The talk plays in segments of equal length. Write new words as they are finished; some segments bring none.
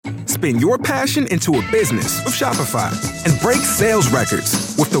spin your passion into a business with Shopify and break sales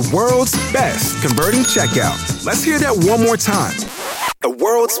records with the world's best converting checkout. Let's hear that one more time. The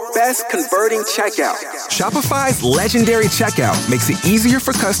world's best converting checkout. Shopify's legendary checkout makes it easier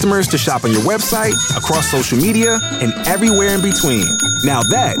for customers to shop on your website, across social media, and everywhere in between. Now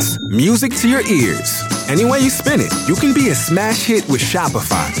that's music to your ears. Any way you spin it, you can be a smash hit with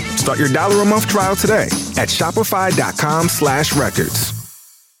Shopify. Start your $1 a month trial today at shopify.com/records.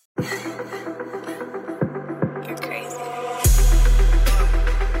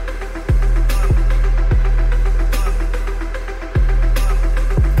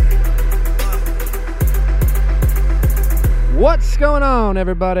 What's going on,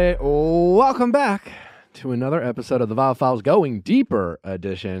 everybody? Welcome back to another episode of the Viall Files Going Deeper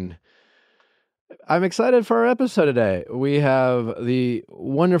edition. I'm excited for our episode today. We have the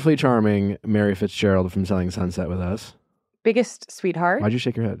wonderfully charming Mary Fitzgerald from Selling Sunset with us. Biggest sweetheart. Why'd you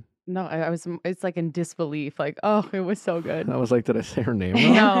shake your head? No, it's like in disbelief. Like, oh, it was so good. I was like, did I say her name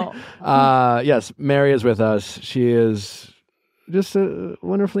wrong? No. Yes, Mary is with us. She is just a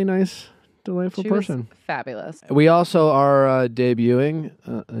wonderfully nice, delightful person. Was fabulous. We also are debuting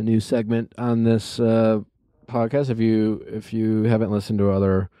a new segment on this podcast. If you haven't listened to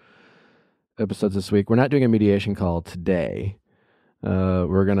other episodes this week, we're not doing a mediation call today.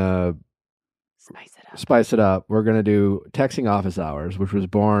 We're gonna spice it up. We're gonna do texting office hours, which was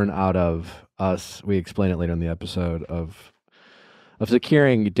born out of us. We explain it later in the episode of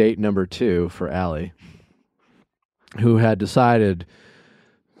securing date number 2 for Allie, who had decided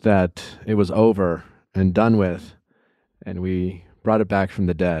that it was over and done with, and we brought it back from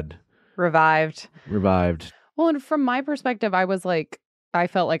the dead. Revived. Well, and from my perspective, I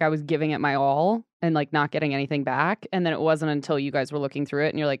felt like I was giving it my all and like not getting anything back. And then it wasn't until you guys were looking through it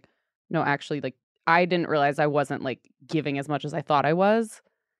and you're like, no, actually, like I didn't realize I wasn't like giving as much as I thought I was.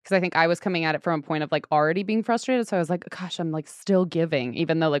 Because I think I was coming at it from a point of like already being frustrated. So I was like, gosh, I'm like still giving,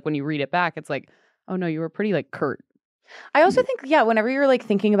 even though like when you read it back, it's like, oh no, you were pretty like curt. I also think, whenever you're like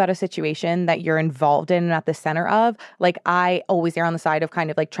thinking about a situation that you're involved in and at the center of, like I always err on the side of kind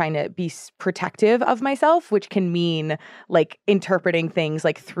of like trying to be protective of myself, which can mean like interpreting things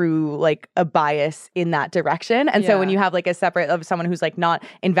like through like a bias in that direction. And so when you have like a separate of someone who's like not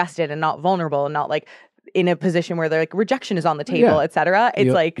invested and not vulnerable and not like in a position where they're like rejection is on the table, et cetera,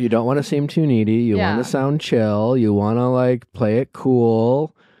 it's like you don't want to seem too needy. You want to sound chill. You want to like play it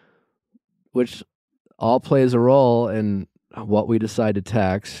cool, which all plays a role in what we decide to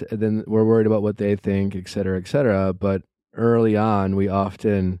text, and then we're worried about what they think, et cetera, et cetera. But early on, we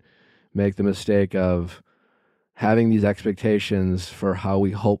often make the mistake of having these expectations for how we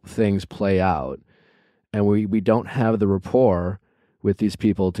hope things play out. And we don't have the rapport with these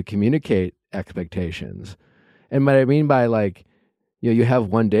people to communicate expectations. And what I mean by like, you have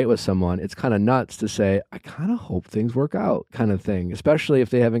one date with someone, it's kind of nuts to say, I kind of hope things work out kind of thing, especially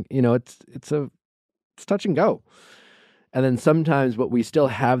if they haven't, it's touch and go. And then sometimes what we still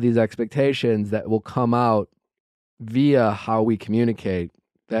have these expectations that will come out via how we communicate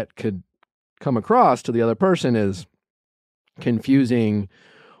that could come across to the other person is confusing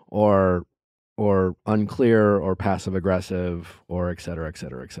or unclear or passive aggressive or et cetera, et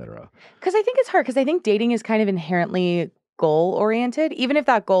cetera, et cetera. Because I think it's hard because I think dating is kind of inherently goal oriented, even if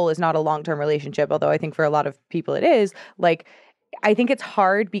that goal is not a long-term relationship, although I think for a lot of people it is. Like I think it's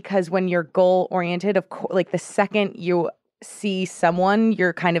hard because when you're goal oriented, of course, like the second you see someone,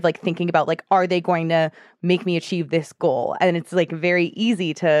 you're kind of like thinking about like, are they going to make me achieve this goal? And it's like very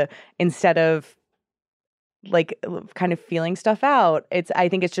easy to, instead of like kind of feeling stuff out, I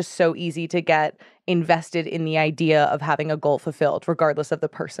think it's just so easy to get invested in the idea of having a goal fulfilled, regardless of the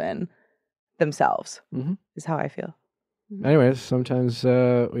person themselves, is how I feel. Anyways, sometimes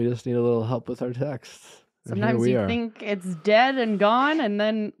we just need a little help with our texts. Sometimes you think it's dead and gone, and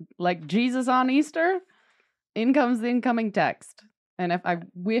then, like Jesus on Easter, in comes the incoming text. And I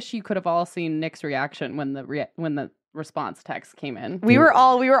wish you could have all seen Nick's reaction when the response text came in. We were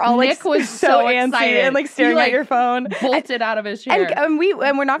all Nick like was so excited antsy and like staring at your phone. Bolted out of his chair. And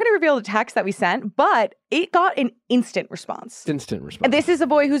we're not going to reveal the text that we sent, but it got an instant response. And this is a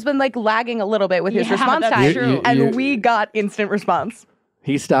boy who's been like lagging a little bit with his response time, and we got instant response.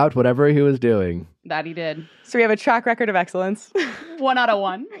 He stopped whatever he was doing. That he did. So we have a track record of excellence. 1 out of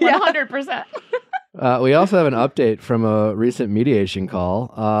 1. 100%. We also have an update from a recent mediation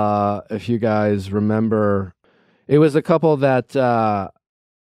call. If you guys remember, it was a couple that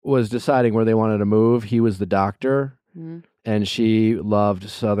was deciding where they wanted to move. He was the doctor, and she loved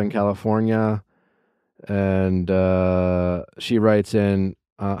Southern California. And she writes in,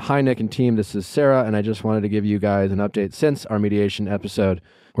 hi, Nick and team. This is Sarah, and I just wanted to give you guys an update since our mediation episode.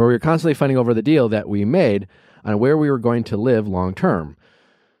 where we were constantly fighting over the deal that we made on where we were going to live long term.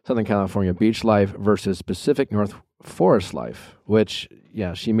 Southern California beach life versus Pacific North forest life, which,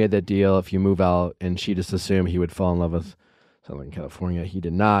 yeah, she made that deal if you move out, and she just assumed he would fall in love with Southern California. He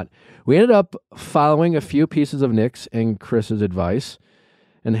did not. We ended up following a few pieces of Nick's and Chris's advice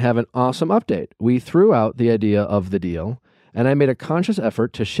and have an awesome update. We threw out the idea of the deal, and I made a conscious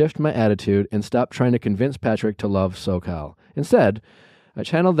effort to shift my attitude and stop trying to convince Patrick to love SoCal. Instead, I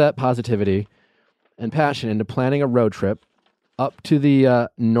channeled that positivity and passion into planning a road trip up to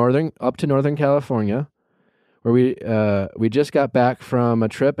Northern California, where we just got back from a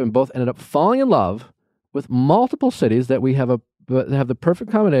trip and both ended up falling in love with multiple cities that have the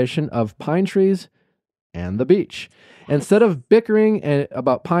perfect combination of pine trees and the beach. Instead of bickering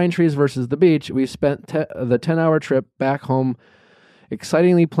about pine trees versus the beach, we spent the 10-hour trip back home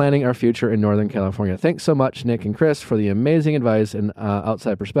excitingly planning our future in Northern California. Thanks so much, Nick and Chris, for the amazing advice and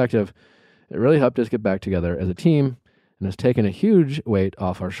outside perspective. It really helped us get back together as a team and has taken a huge weight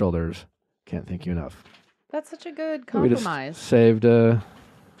off our shoulders. Can't thank you enough. That's such a good compromise. We just saved a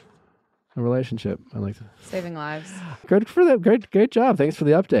relationship. I like that. Saving lives. Good for that. Great job. Thanks for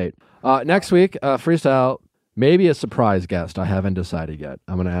the update. Next week, freestyle, maybe a surprise guest. I haven't decided yet.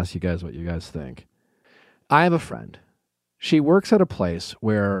 I'm going to ask you guys what you guys think. I have a friend. She works at a place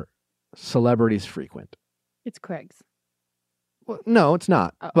where celebrities frequent. It's Craig's. Well, no, it's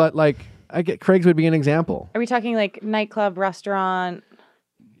not. Oh. But Craig's would be an example. Are we talking like nightclub, restaurant?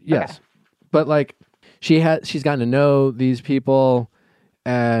 Yes. Okay. But she's gotten to know these people,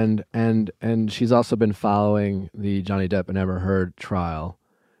 and she's also been following the Johnny Depp and Amber Heard trial,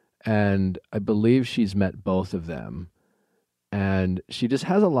 and I believe she's met both of them, and she just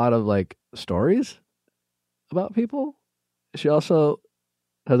has a lot of stories about people. She also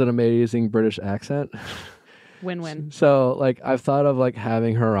has an amazing British accent. Win-win. So I've thought of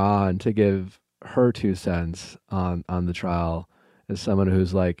having her on to give her 2 cents on the trial as someone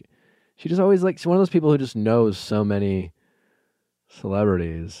who's she just always she's one of those people who just knows so many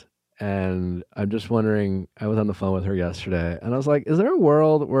celebrities. And I'm just wondering, I was on the phone with her yesterday and I was like, is there a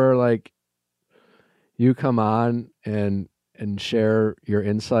world where you come on and share your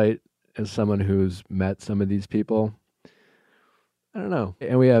insight as someone who's met some of these people? I don't know.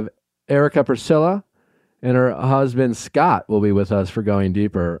 And we have Erica Priscilla and her husband Scott will be with us for Going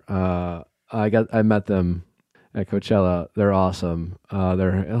Deeper. I met them at Coachella. They're awesome.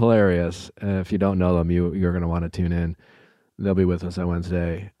 They're hilarious. If you don't know them, you're going to want to tune in. They'll be with us on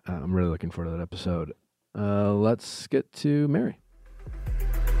Wednesday. I'm really looking forward to that episode. Let's get to Mary.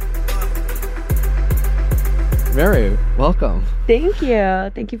 Mary, welcome. Thank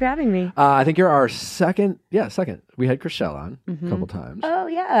you. Thank you for having me. I think you're our second. We had Chriselle on a couple times. Oh,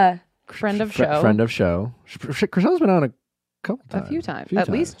 yeah. Friend of show. Chriselle's been on a couple times. A few times. At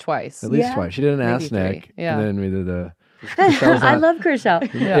least twice. At least twice. She did an Ask Nick. Yeah. And then we did the... I love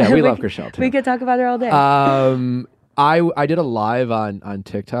Chriselle. Yeah, we love Chriselle too. We could talk about her all day. I did a live on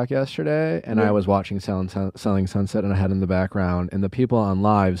TikTok yesterday, and I was watching Selling Sunset, and I had in the background, and the people on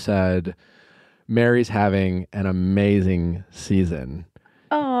live said, Mary's having an amazing season.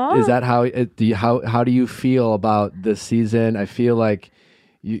 Aww. Is that how do you feel about this season? I feel like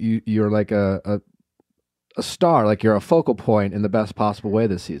you're like a star, like you're a focal point in the best possible way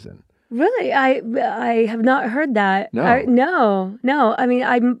this season. Really? I have not heard that. No. No. I mean,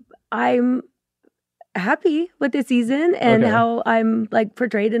 I'm happy with the season and how I'm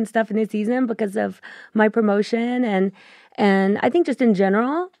portrayed and stuff in the season because of my promotion and I think just in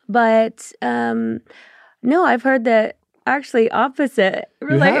general. But no, I've heard that actually opposite.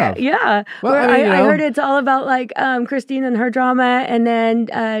 Yeah. Well, I heard it's all about Christine and her drama, and then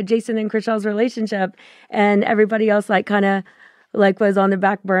Jason and Chriselle's relationship, and everybody else kind of was on the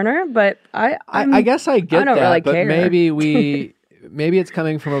back burner. But I guess I get don't that, really but care. maybe it's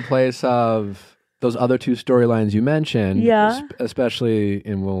coming from a place of those other 2 storylines you mentioned, especially,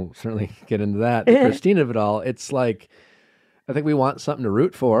 and we'll certainly get into that, the Christine of it all. It's I think we want something to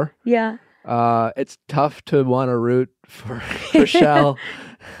root for. Yeah. It's tough to want to root for Chriselle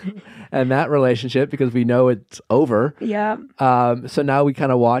and that relationship because we know it's over. Yeah. So now we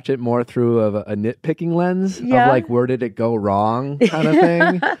kind of watch it more through a nitpicking lens of where did it go wrong kind of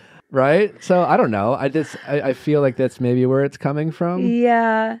thing. Right? So I don't know. I feel like that's maybe where it's coming from.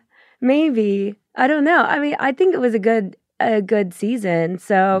 Yeah. Maybe. I don't know. I mean, I think it was a good season.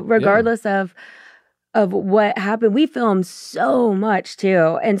 So regardless of what happened, we filmed so much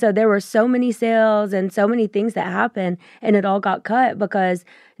too. And so there were so many sales and so many things that happened, and it all got cut because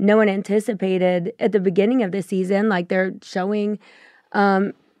no one anticipated at the beginning of the season, they're showing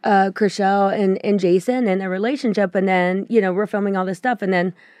Chriselle and Jason and their relationship, and then we're filming all this stuff, and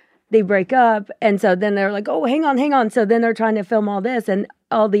then they break up, and so then they're like, oh, hang on. So then they're trying to film all this, and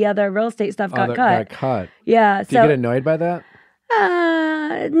all the other real estate stuff got cut. Yeah. Do you get annoyed by that?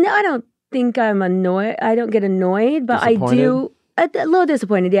 No, I don't think I'm annoyed. I don't get annoyed, but I do. A little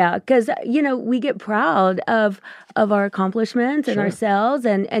disappointed, yeah, because we get proud of our accomplishments and ourselves,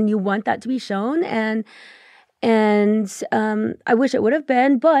 and you want that to be shown, and I wish it would have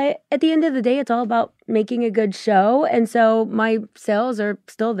been, but at the end of the day, it's all about making a good show, and so my sales are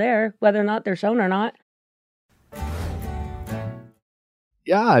still there, whether or not they're shown or not.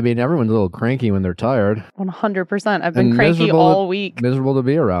 Yeah, I mean, everyone's a little cranky when they're tired. 100%. I've been cranky all week. Miserable to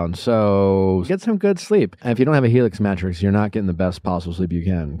be around. So get some good sleep. And if you don't have a Helix mattress, you're not getting the best possible sleep you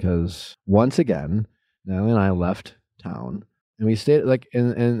can. Because once again, Natalie and I left town. And we stayed, like,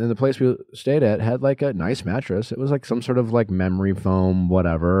 in the place we stayed at had, like, a nice mattress. It was, like, some sort of, like, memory foam,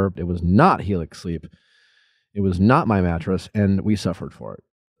 whatever. It was not Helix sleep. It was not my mattress. And we suffered for it.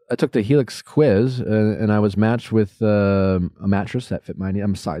 I took the Helix quiz, and I was matched with a mattress that fit my need.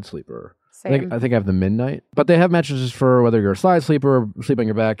 I'm a side sleeper. Same. I think I have the Midnight. But they have mattresses for whether you're a side sleeper, sleep on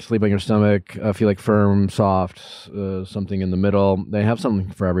your back, sleep on your stomach, feel like firm, soft, something in the middle. They have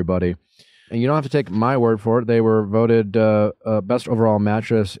something for everybody. And you don't have to take my word for it. They were voted best overall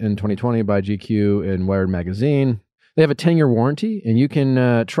mattress in 2020 by GQ and Wired Magazine. They have a 10-year warranty, and you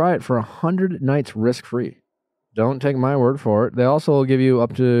can try it for 100 nights risk-free. Don't take my word for it. They also will give you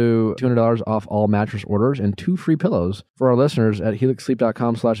up to $200 off all mattress orders and 2 free pillows for our listeners at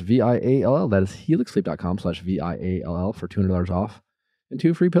helixsleep.com/VIALL. That is helixsleep.com/VIALL for $200 off and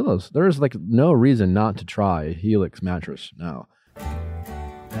 2 free pillows. There is like no reason not to try a Helix mattress now.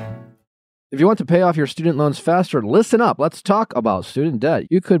 If you want to pay off your student loans faster, listen up. Let's talk about student debt.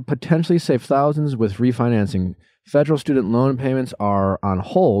 You could potentially save thousands with refinancing. Federal student loan payments are on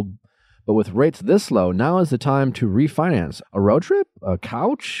hold, but with rates this low, now is the time to refinance. A road trip? A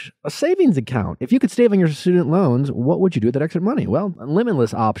couch? A savings account? If you could save on your student loans, what would you do with that extra money? Well,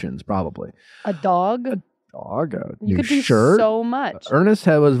 limitless options, probably. A dog? You could do shirt. So much. Earnest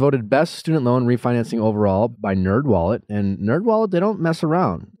was voted best student loan refinancing overall by NerdWallet, and NerdWallet, they don't mess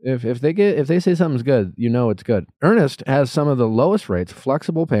around. If they say something's good, you know it's good. Earnest has some of the lowest rates,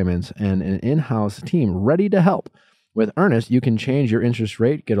 flexible payments, and an in-house team ready to help. With Earnest, you can change your interest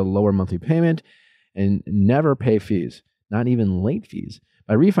rate, get a lower monthly payment, and never pay fees, not even late fees.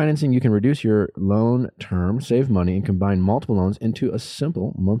 By refinancing, you can reduce your loan term, save money, and combine multiple loans into a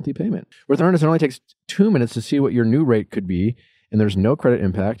simple monthly payment. With Earnest, it only takes 2 minutes to see what your new rate could be, and there's no credit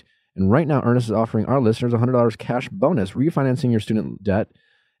impact. And right now, Earnest is offering our listeners a $100 cash bonus, refinancing your student debt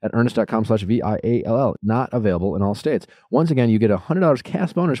at earnest.com/VIALL. Not available in all states. Once again, you get a $100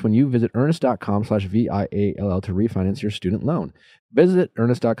 cash bonus when you visit earnest.com/VIALL to refinance your student loan. Visit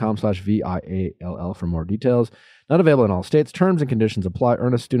earnest.com/VIALL for more details. Not available in all states. Terms and conditions apply.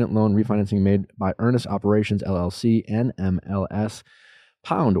 Earnest student loan refinancing made by Earnest Operations LLC, NMLS.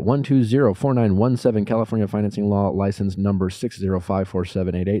 Pound 1204917, California Financing Law, license number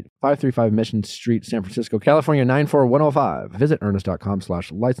 6054788, 535 Mission Street, San Francisco, California 94105. Visit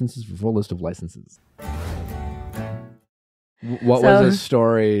earnest.com/licenses for full list of licenses. What was a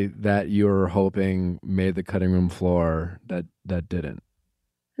story that you were hoping made the cutting room floor that didn't?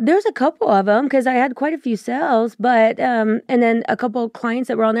 There's a couple of them because I had quite a few sales, but and then a couple of clients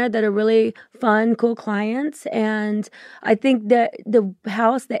that were on there that are really fun, cool clients. And I think that the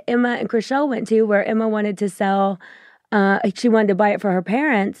house that Emma and Chriselle went to, where Emma wanted to sell, she wanted to buy it for her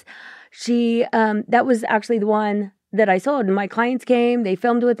parents. That was actually the one that I sold. And my clients came, they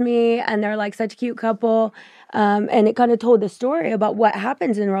filmed with me, and they're like such a cute couple. And it kind of told the story about what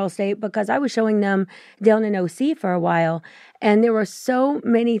happens in real estate because I was showing them down in OC for a while. And there were so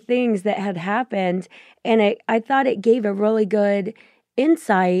many things that had happened. And I thought it gave a really good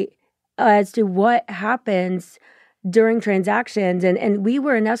insight as to what happens during transactions. And we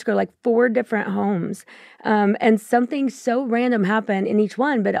were in escrow like 4 different homes. And something so random happened in each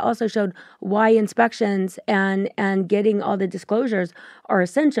one, but it also showed why inspections and getting all the disclosures are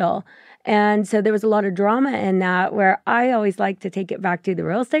essential. And so there was a lot of drama in that where I always like to take it back to the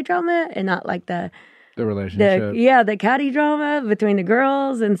real estate drama and not like the relationship. The catty drama between the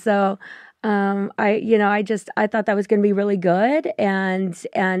girls. And so I thought that was going to be really good. And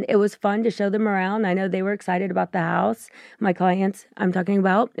it was fun to show them around. I know they were excited about the house, my clients I'm talking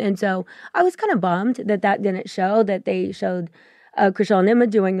about. And so I was kind of bummed that didn't show, that they showed Chriselle and Emma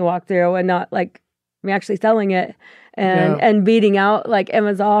doing the walkthrough and not like me actually selling it and beating out like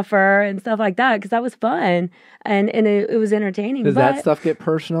Emma's offer and stuff like that, because that was fun and it was entertaining. Does that stuff get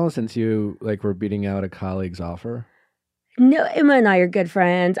personal since you like were beating out a colleague's offer? No, Emma and I are good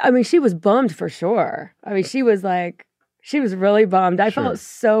friends. I mean, she was bummed for sure. I mean, she was really bummed. I felt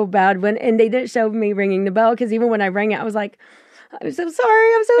so bad and they didn't show me ringing the bell because even when I rang it, I was like, I'm so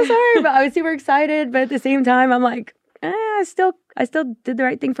sorry. But I was super excited. But at the same time, I'm like, I still did the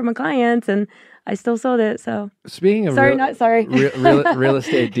right thing for my clients and I still sold it. So speaking of not sorry. real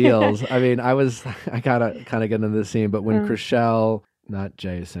estate deals, I mean, I gotta kind of get into the scene, but when Chriselle, not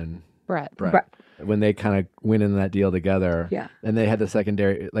Jason, Brett. When they kind of went in that deal together, and they had the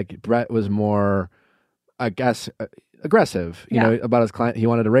secondary, like Brett was more, I guess, aggressive, you know, about his client. He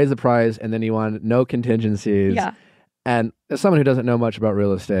wanted to raise the price, and then he wanted no contingencies. Yeah. And as someone who doesn't know much about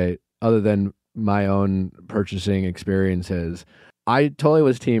real estate, other than my own purchasing experiences, I totally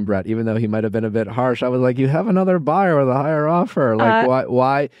was team Brett, even though he might have been a bit harsh. I was like, you have another buyer with a higher offer. Like,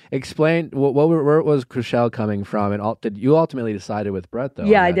 why? Explain, where was Chriselle coming from? And did you ultimately decided with Brett, though?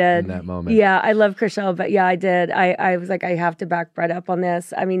 Yeah, I did. In that moment. Yeah, I love Chriselle, but yeah, I did. I was like, I have to back Brett up on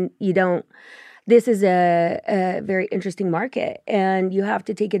this. I mean, this is a very interesting market, and you have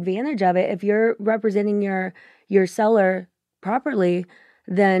to take advantage of it. If you're representing your seller properly,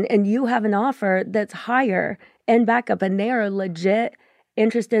 and you have an offer that's higher and backup, and they are a legit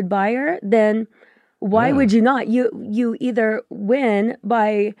interested buyer, then why would you not? You either win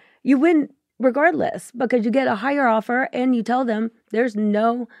regardless because you get a higher offer and you tell them there's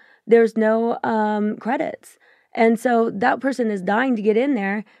no credits. And so that person is dying to get in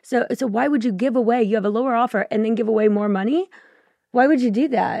there. So why would you give away? You have a lower offer and then give away more money? Why would you do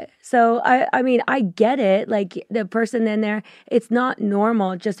that? So I mean, I get it. Like the person in there, it's not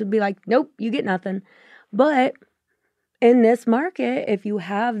normal just to be like, nope, you get nothing. But in this market, if you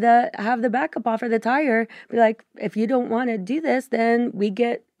have the backup offer that's higher, be like, if you don't want to do this, then we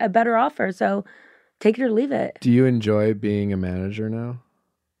get a better offer. So take it or leave it. Do you enjoy being a manager now?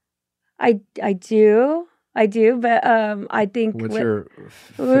 I do. But I think what's your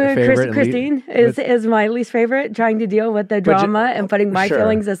favorite? Christine is my least favorite. Trying to deal with the drama and putting my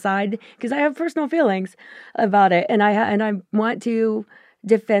feelings aside because I have personal feelings about it, and I want to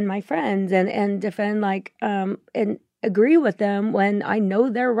defend my friends and defend and agree with them when I know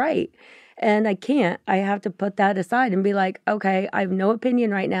they're right, and I can't. I have to put that aside and be like, okay, I have no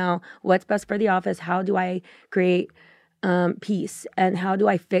opinion right now. What's best for the office? How do I create peace, and how do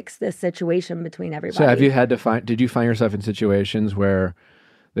I fix this situation between everybody? So did you find yourself in situations where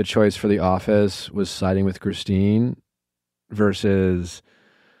the choice for the office was siding with Christine versus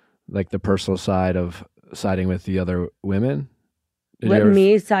like the personal side of siding with the other women?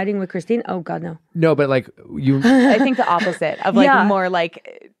 Me siding with Christine? Oh God, no. No, but like you... I think the opposite of more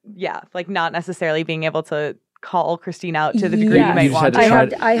like not necessarily being able to call Christine out to the degree you might want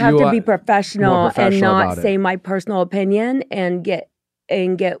to. I have to be professional and not say my personal opinion and get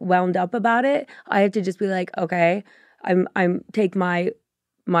wound up about it. I have to just be like, okay, I'm take my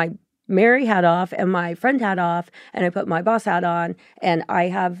Mary hat off and my friend hat off, and I put my boss hat on, and I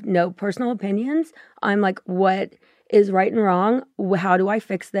have no personal opinions. I'm like, what is right and wrong? How do I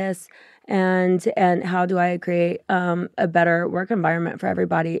fix this? And how do I create a better work environment for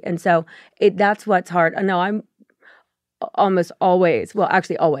everybody? And so that's what's hard. I know I'm almost always,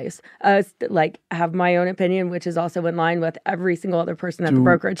 have my own opinion, which is also in line with every single other person at the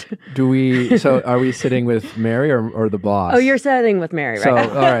brokerage. So are we sitting with Mary or the boss? Oh, you're sitting with Mary, right? So,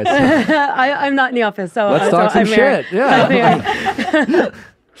 all right. So. I'm not in the office, so let's talk some shit. Yeah.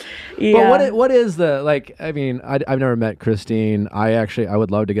 Yeah. But what is the, like, I mean, I've never met Christine. I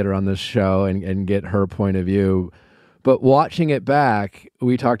would love to get her on this show and get her point of view. But watching it back,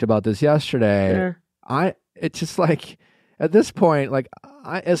 we talked about this yesterday. Yeah. It's just like, at this point, like,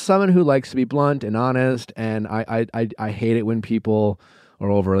 as someone who likes to be blunt and honest, and I hate it when people are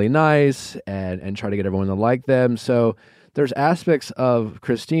overly nice and try to get everyone to like them. So there's aspects of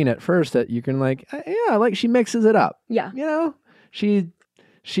Christine at first that you can like she mixes it up. Yeah. You know, she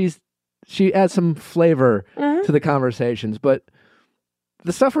adds some flavor to the conversations, but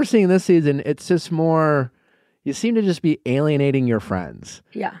the stuff we're seeing this season, it's just more, you seem to just be alienating your friends.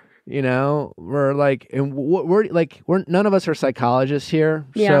 Yeah. You know, we're like, and we're none of us are psychologists here.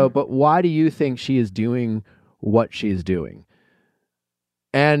 Yeah. So, but why do you think she is doing what she's doing?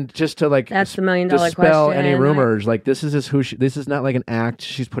 And just to like, that's the $1 million dispel question. any rumors, like this is this is not like an act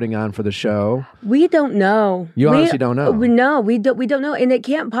she's putting on for the show. We don't know. You honestly don't know. We don't know, and it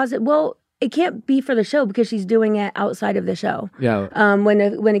can't it can't be for the show because she's doing it outside of the show. Yeah. When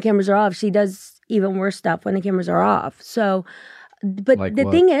the cameras are off, she does even worse stuff when the cameras are off. So, but like the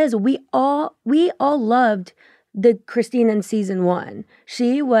thing is, we all loved the Christine in season 1.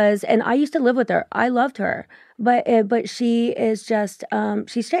 She was, and I used to live with her. I loved her, but she is just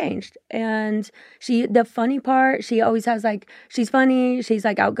she's changed. And the funny part, she always has like, she's funny, she's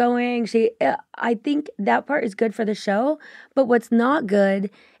like outgoing. I think that part is good for the show. But what's not good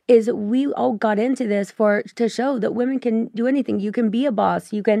is we all got into this to show that women can do anything. You can be a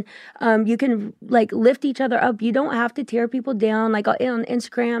boss. You can like lift each other up. You don't have to tear people down like on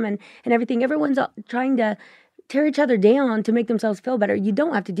Instagram and everything. Everyone's trying to tear each other down to make themselves feel better. You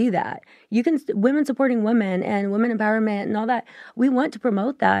don't have to do that. You can, women supporting women and women empowerment and all that. We want to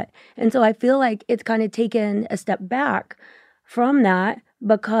promote that. And so I feel like it's kind of taken a step back from that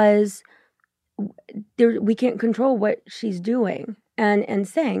because we can't control what she's doing and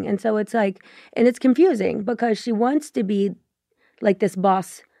saying. And so it's like, and it's confusing because she wants to be like this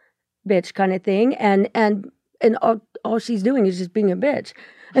boss bitch kind of thing. And all she's doing is just being a bitch.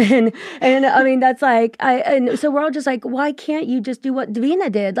 And I mean, that's like, and so we're all just like, why can't you just do what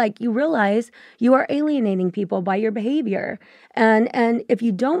Davina did? Like, you realize you are alienating people by your behavior. And if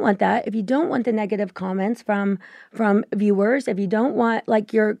you don't want that, if you don't want the negative comments from viewers, if you don't want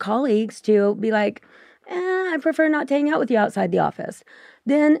like your colleagues to be like, I prefer not to hang out with you outside the office,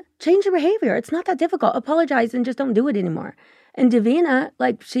 then change your behavior. It's not that difficult. Apologize and just don't do it anymore. And Davina,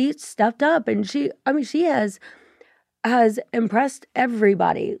 like, she stepped up and she has impressed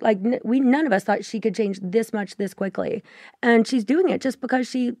everybody. Like, none of us thought she could change this much this quickly. And she's doing it just because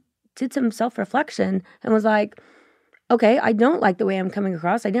she did some self-reflection and was like, okay, I don't like the way I'm coming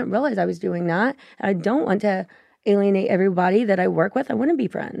across. I didn't realize I was doing that. I don't want to alienate everybody that I work with. I want to be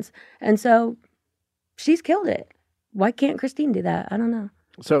friends. And so she's killed it. Why can't Christine do that? I don't know.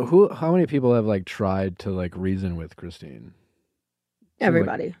 So how many people have like tried to like reason with Christine?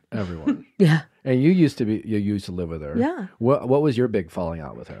 Everybody. Like everyone. Yeah. And you used to live with her. Yeah. What was your big falling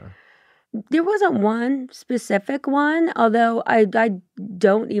out with her? There wasn't one specific one, although I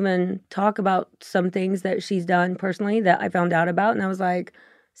don't even talk about some things that she's done personally that I found out about. And I was like,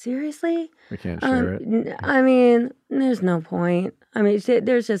 seriously? We can't share it. I mean, there's no point. I mean, she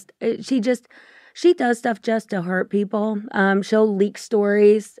does stuff just to hurt people. She'll leak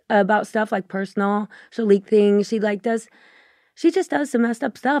stories about stuff like personal. She'll leak things. She just does some messed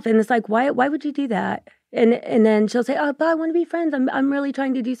up stuff. And it's like, why would you do that? And then she'll say, oh, but I want to be friends. I'm really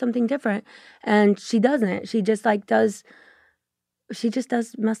trying to do something different. And she doesn't. She just does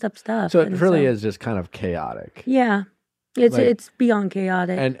messed up stuff. So it really is just kind of chaotic. Yeah. It's beyond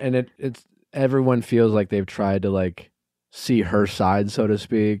chaotic. And it's everyone feels like they've tried to like see her side, so to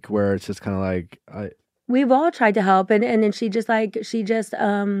speak, where it's just kind of like we've all tried to help, and then she just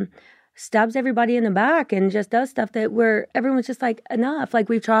stabs everybody in the back and just does stuff where everyone's just like, enough. Like,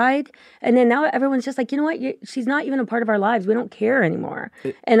 we've tried, and then now everyone's just like, you know what? She's not even a part of our lives. We don't care anymore.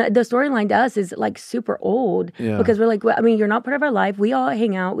 And the storyline to us is like super old because we're like, well, I mean, you're not part of our life. We all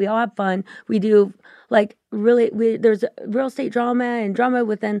hang out. We all have fun. We do like there's real estate drama and drama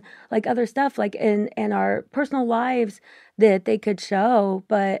within like other stuff like in our personal lives that they could show.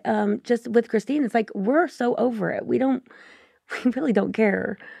 But just with Christine, it's like, we're so over it. We really don't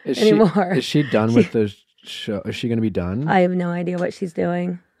care anymore. Is she done with the show? Is she going to be done? I have no idea what she's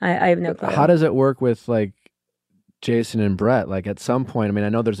doing. I have no clue. How does it work with like Jason and Brett? Like, at some point, I mean, I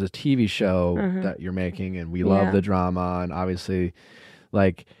know there's a TV show that you're making, and we love the drama, and obviously,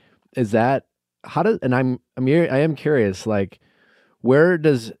 like, is that and I am curious, like, where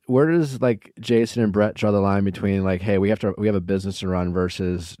does like Jason and Brett draw the line between like, hey, we have a business to run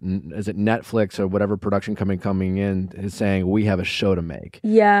versus is it Netflix or whatever production coming in is saying we have a show to make?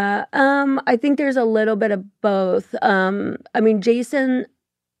 Yeah, I think there's a little bit of both. I mean, Jason,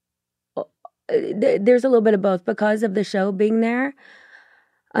 there's a little bit of both because of the show being there.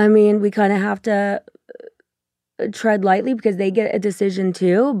 I mean, we kind of have to tread lightly because they get a decision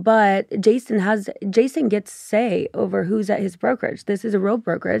too, but Jason gets say over who's at his brokerage. This is a real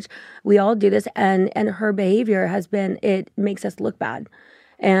brokerage. We all do this, and her behavior it makes us look bad,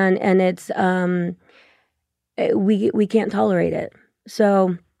 and it's we can't tolerate it.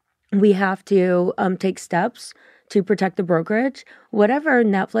 So we have to take steps to protect the brokerage. Whatever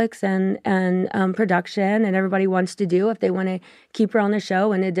Netflix and production and everybody wants to do, if they want to keep her on the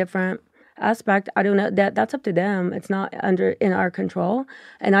show in a different aspect, I don't know, that's up to them. It's not in our control,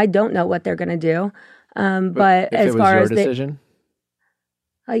 and I don't know what they're going to do. But as far as decision,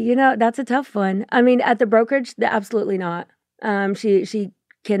 that's a tough one. I mean, at the brokerage, absolutely not. She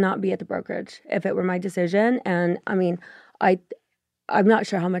cannot be at the brokerage if it were my decision. And I mean, I'm not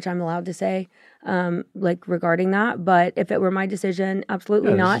sure how much I'm allowed to say, like regarding that. But if it were my decision,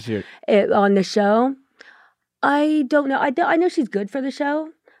 absolutely not. On the show, I don't know. I know she's good for the show.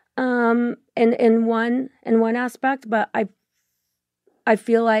 in one aspect, but I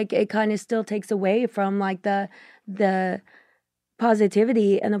feel like it kind of still takes away from like the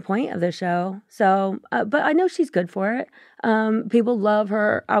positivity and the point of the show. So, but I know she's good for it. People love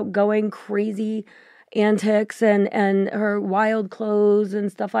her outgoing, crazy antics and her wild clothes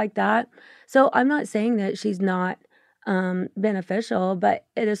and stuff like that. So I'm not saying that she's not beneficial, but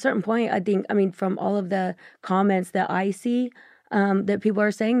at a certain point, I mean, from all of the comments that I see, that people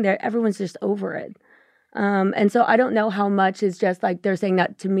are saying there, everyone's just over it. And so I don't know how much is just like they're saying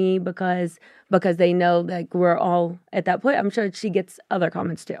that to me because they know like we're all at that point. I'm sure she gets other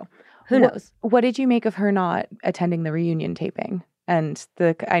comments too. Who knows? What did you make of her not attending the reunion taping? And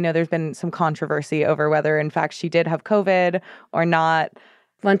I know there's been some controversy over whether in fact she did have COVID or not.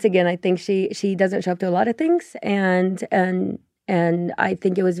 Once again, I think she doesn't show up to a lot of things, and I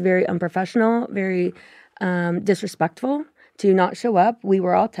think it was very unprofessional, very disrespectful to not show up. We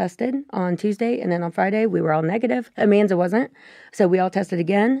were all tested on Tuesday, and then on Friday we were all negative. Amanda wasn't, so we all tested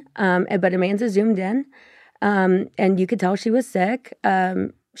again. But Amanda zoomed in, and you could tell she was sick.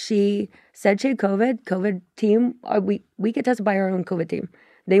 She said she had COVID. COVID team, we get tested by our own COVID team.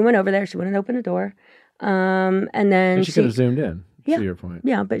 They went over there. She wouldn't open the door, and then she could have zoomed in. Yeah, to your point.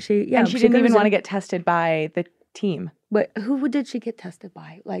 Yeah, but she didn't even want to get tested by the team. But who did she get tested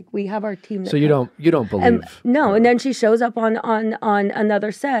by? Like, we have our team. So you don't believe? No, and then she shows up on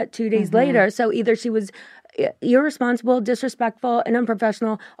another set 2 days later. So either she was irresponsible, disrespectful, and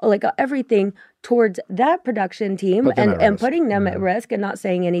unprofessional, or like everything towards that production team and putting them at risk and not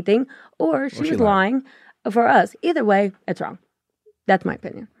saying anything, or she was lying for us. Either way, it's wrong. That's my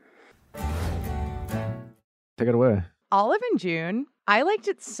opinion. Take it away. Olive and June, I liked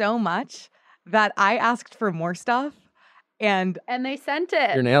it so much that I asked for more stuff. And they sent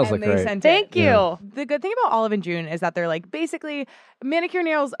it. Your nails look great. Thank you. Yeah. The good thing about Olive and June is that they're like basically manicure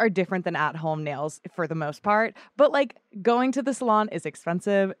nails are different than at-home nails for the most part. But like going to the salon is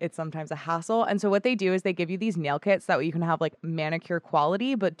expensive. It's sometimes a hassle. And so what they do is they give you these nail kits that way you can have like manicure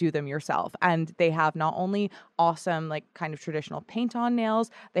quality, but do them yourself. And they have not only awesome like kind of traditional paint-on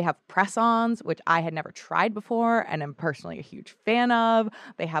nails, they have press-ons, which I had never tried before and am personally a huge fan of.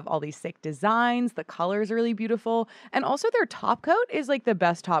 They have all these sick designs. The colors are really beautiful. And also their top coat is like the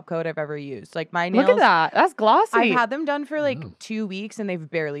best top coat I've ever used. Like my nails. Look at that. That's glossy. I've had them done for like 2 weeks and they've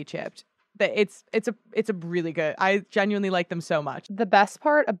barely chipped. It's a really good. I genuinely like them so much. The best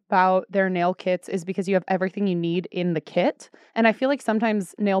part about their nail kits is because you have everything you need in the kit. And I feel like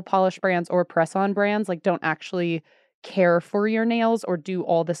sometimes nail polish brands or press-on brands like don't actually care for your nails or do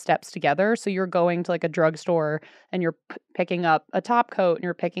all the steps together. So you're going to like a drugstore and you're picking up a top coat and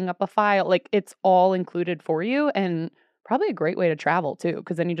you're picking up a file. Like it's all included for you, and probably a great way to travel too,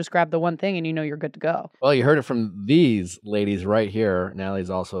 because then you just grab the one thing and you know you're good to go. Well, you heard it from these ladies right here. Natalie's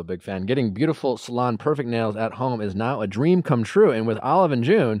also a big fan. Getting beautiful salon perfect nails at home is now a dream come true. And with Olive and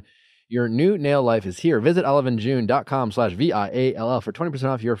June, your new nail life is here. Visit oliveandjune.com/VIALL for 20%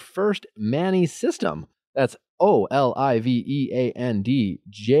 off your first Mani system. That's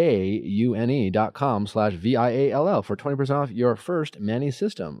OLIVEANDJUNE.com/VIALL for 20% off your first Mani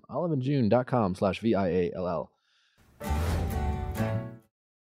system. oliveandjune.com/VIALL.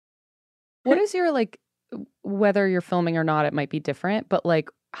 What is your like, whether you're filming or not, it might be different, but like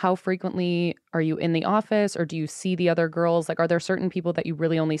how frequently are you in the office, or do you see the other girls? Like, are there certain people that you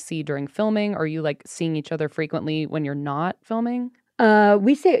really only see during filming? Or are you like seeing each other frequently when you're not filming?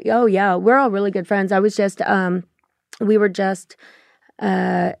 We say, oh yeah, we're all really good friends. I was just, we were just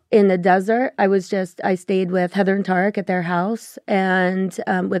in the desert. I stayed with Heather and Tarek at their house, and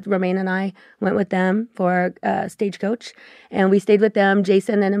with Romaine and I went with them for Stagecoach, and we stayed with them.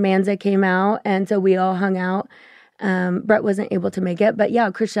 Jason and Amanda came out, and so we all hung out. Brett wasn't able to make it, but yeah,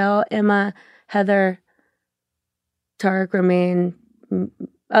 Chriselle, Emma, Heather, Tarek, Romaine,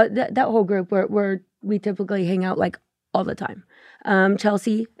 that whole group, we typically hang out like all the time.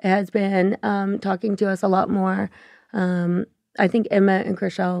 Chelsea has been talking to us a lot more. I think Emma and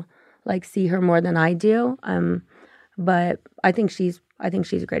Chriselle like see her more than I do. But I think she's a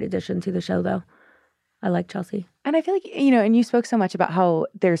great addition to the show, though. I like Chelsea. And I feel like, and you spoke so much about how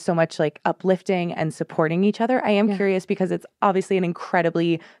there's so much like uplifting and supporting each other. I am curious, because it's obviously an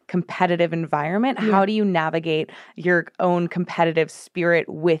incredibly competitive environment. Yeah. How do you navigate your own competitive spirit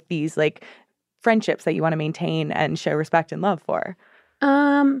with these like friendships that you want to maintain and show respect and love for?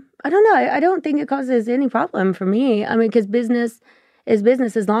 I don't know. I don't think it causes any problem for me. I mean, because business is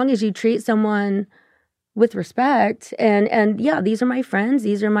business as long as you treat someone with respect. And yeah, these are my friends.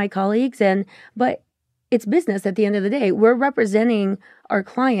 These are my colleagues. But it's business at the end of the day. We're representing our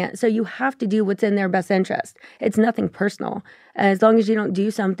client, so you have to do what's in their best interest. It's nothing personal. As long as you don't do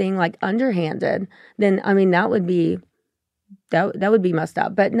something like underhanded, then I mean that would be messed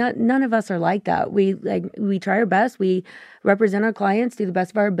up. But none of us are like that. We try our best. We represent our clients to the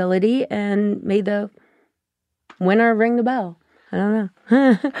best of our ability, and may the winner ring the bell. I don't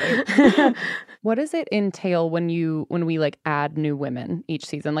know. What does it entail when we like add new women each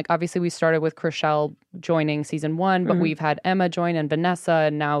season? Like obviously we started with Chriselle joining season 1, but we've had Emma join and Vanessa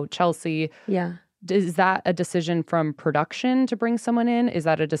and now Chelsea. Yeah. Is that a decision from production to bring someone in? Is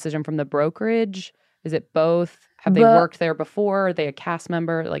that a decision from the brokerage? Is it both? Have they worked there before? Are they a cast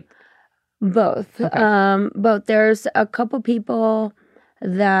member? Like both. Okay. Both. There's a couple people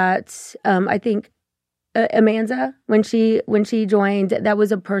that I think Amanda, when she joined, that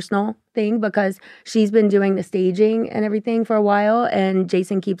was a personal thing because she's been doing the staging and everything for a while, and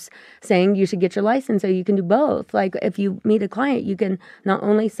Jason keeps saying you should get your license so you can do both. Like if you meet a client, you can not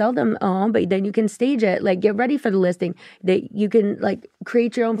only sell them home, but then you can stage it, like get ready for the listing. That you can like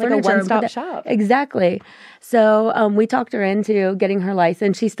create your own like furniture. A one-stop shop. Exactly. So we talked her into getting her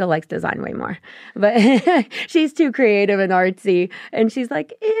license. She still likes design way more, but she's too creative and artsy, and she's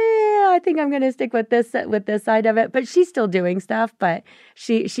like, I think I'm going to stick with this side of it. But she's still doing stuff, but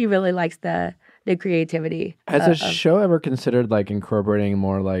she really likes the creativity. Has the show ever considered like incorporating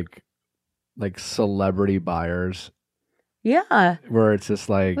more like celebrity buyers? Yeah. Where it's just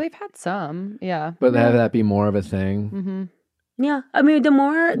like they've had some, yeah. But have that be more of a thing? Mm-hmm. Yeah, I mean the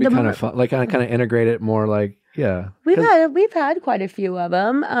more kind of fun, like kind of integrate it more. Like we've had quite a few of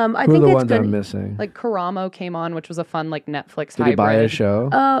them. I who think are the it's ones good. I'm missing. Like Karamo came on, which was a fun like Netflix. Did he buy a show?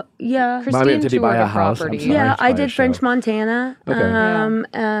 Yeah. Christine did he buy a house? property. Yeah, I did French Montana.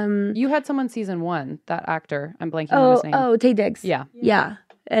 Okay. You had someone season 1, that actor. I'm blanking on his name. Oh, Tay Diggs. Yeah.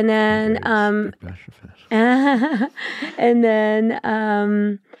 And then and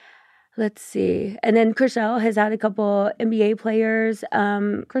then let's see. And then Chriselle has had a couple NBA players.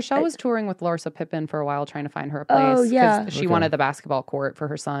 Chriselle was touring with Larsa Pippen for a while trying to find her a place. Oh, yeah. She wanted the basketball court for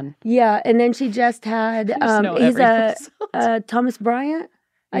her son. Yeah, and then she just had he's Thomas Bryant,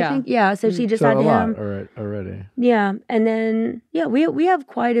 I think. Yeah, so she just had him. Lot already. Yeah, and then we have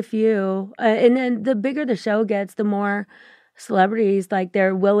quite a few. And then the bigger the show gets, the more celebrities like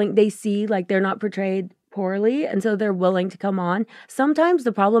they see like they're not portrayed poorly, and so they're willing to come on. Sometimes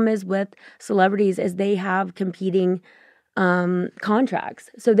the problem is with celebrities is they have competing contracts,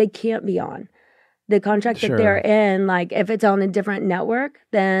 so they can't be on the contract that they're in. Like if it's on a different network,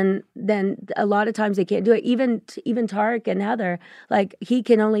 then a lot of times they can't do it. Even Tarek and Heather, like he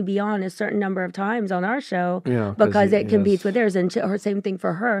can only be on a certain number of times on our show because it competes with theirs, and same thing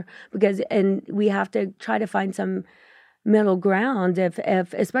for her and we have to try to find some middle ground if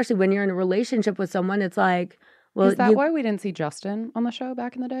especially when you're in a relationship with someone. It's like, well, is that why we didn't see Justin on the show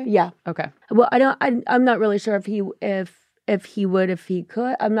back in the day? Yeah. Okay. Well, I'm not really sure if he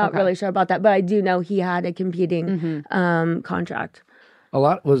could. I'm not really sure about that, but I do know he had a competing contract. A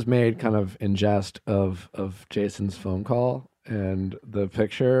lot was made kind of in jest of Jason's phone call and the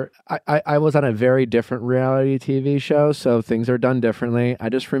picture. I was on a very different reality TV show, so things are done differently. I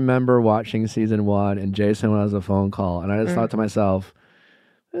just remember watching season 1 and Jason was a phone call, and I just thought to myself,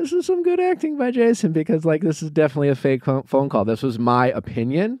 this is some good acting by Jason, because like this is definitely a fake phone call. This was my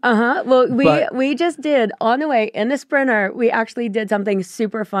opinion. Well, we just did on the way in the Sprinter. We actually did something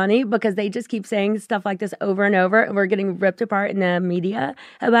super funny because they just keep saying stuff like this over and over, and we're getting ripped apart in the media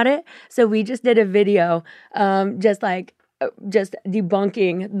about it. So we just did a video, just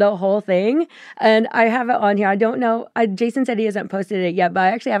debunking the whole thing, and I have it on here. I don't know. Jason said he hasn't posted it yet, but I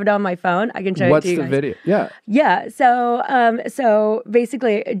actually have it on my phone. I can show it to you guys. What's the video? Yeah. So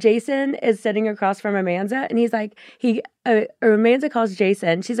basically, Jason is sitting across from Amanda, and he's like, Amanda calls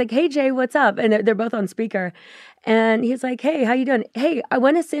Jason. She's like, "Hey Jay, what's up?" And they're both on speaker. And he's like, "Hey, how you doing? Hey, I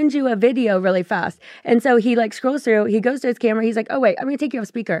want to send you a video really fast." And so he like scrolls through. He goes to his camera. He's like, "Oh wait, I'm gonna take you off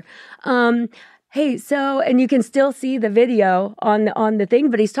speaker." Hey, and you can still see the video on the thing,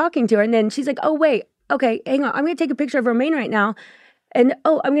 but he's talking to her, and then she's like, "Oh wait, okay, hang on, I'm gonna take a picture of Romaine right now, and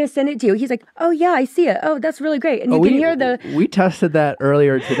I'm gonna send it to you." He's like, "Oh yeah, I see it. Oh, that's really great." And you can hear we tested that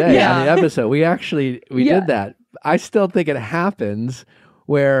earlier today on the episode. We did that. I still think it happens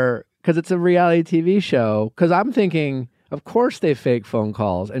because it's a reality TV show. Because I'm thinking, of course they fake phone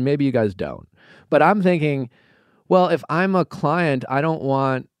calls, and maybe you guys don't, but I'm thinking, well, if I'm a client, I don't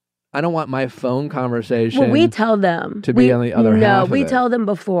want my phone conversation. Well, we tell them to be on the other half. No, we tell them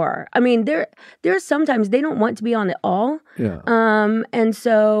before. I mean, there's sometimes they don't want to be on it all. Yeah. And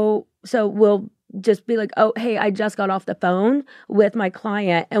so we'll just be like, oh, hey, I just got off the phone with my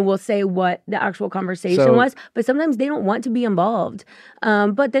client, and we'll say what the actual conversation was. But sometimes they don't want to be involved.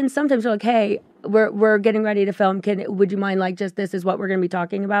 But then sometimes they're like, hey, we're getting ready to film. Would you mind, like, just this is what we're going to be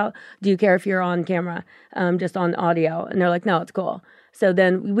talking about? Do you care if you're on camera, just on audio? And they're like, no, it's cool. So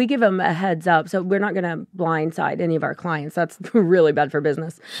then we give them a heads up. So we're not going to blindside any of our clients. That's really bad for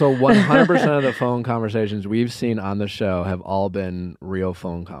business. So 100% of the phone conversations we've seen on the show have all been real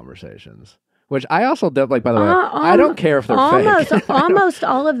phone conversations. Which I also don't like, by the way. I don't care if they're fake. Almost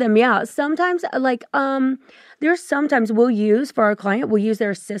all of them, yeah. Sometimes, like, there's sometimes we'll use for our client, we'll use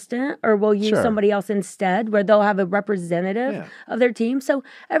their assistant or we'll use somebody else instead where they'll have a representative of their team. So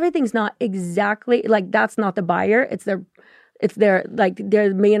everything's not exactly, like, that's not the buyer. It's their like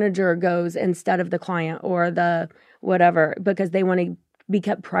their manager goes instead of the client or the whatever, because they want to be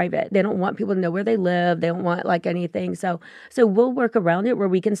kept private. They don't want people to know where they live. They don't want like anything. So we'll work around it where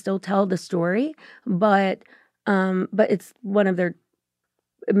we can still tell the story, but it's one of a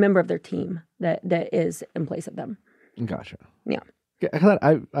member of their team that is in place of them. Gotcha. Yeah.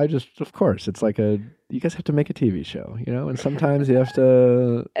 I just, of course, it's like you guys have to make a TV show, and sometimes you have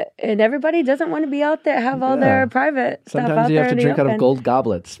to. And everybody doesn't want to be out there, have all their private stuff out there. Sometimes you have to drink out of gold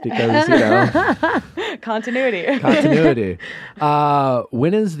goblets because, Continuity.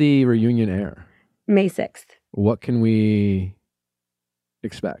 When is the reunion air? May 6th. What can we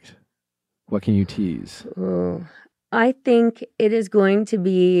expect? What can you tease? Ooh. I think it is going to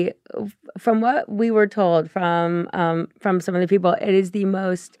be, from what we were told from some of the people, it is the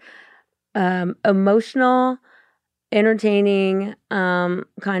most emotional, entertaining,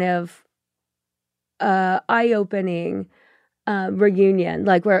 kind of eye-opening reunion.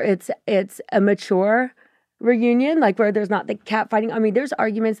 Like where it's a mature reunion, like where there's not the cat fighting. I mean, there's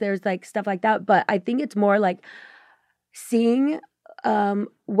arguments, there's like stuff like that, but I think it's more like seeing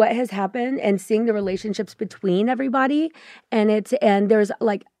what has happened and seeing the relationships between everybody. And there's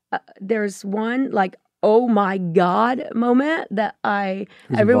like, there's one like, oh my God moment that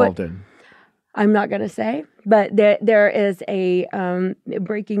involved in? I'm not going to say, but there is a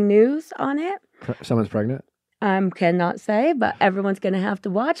breaking news on it. Someone's pregnant? Cannot say, but everyone's going to have to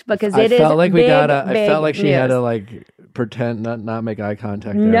watch because I felt like she news. had to like pretend not make eye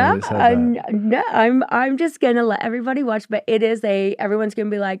contact. No, I'm just going to let everybody watch, but it is everyone's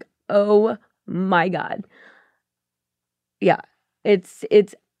going to be like, oh my God. Yeah, it's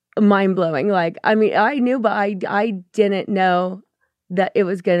mind blowing. Like, I mean, I knew, but I didn't know that it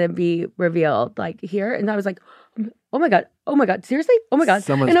was going to be revealed like here. And I was like, oh my God, seriously? Oh my God.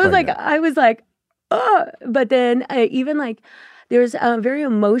 Someone's and pregnant. I was like, oh, but then even like there's very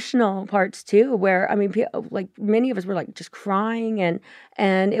emotional parts too, where I mean, like many of us were like just crying,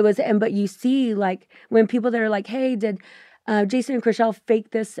 and it was, but you see like when people that are like, hey, did Jason and Chrishell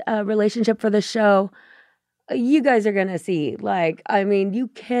fake this relationship for the show? You guys are gonna see, like, I mean, you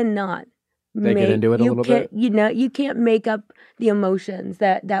cannot get into it a little bit. You can't make up the emotions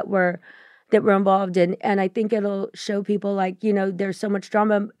that were involved in. And I think it'll show people like, there's so much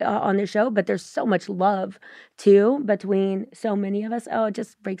drama on the show, but there's so much love too between so many of us. Oh, it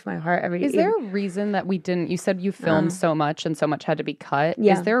just breaks my heart Is there a reason that we didn't, you said you filmed so much and so much had to be cut.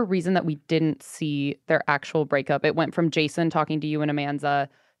 Yeah. Is there a reason that we didn't see their actual breakup? It went from Jason talking to you and Amanda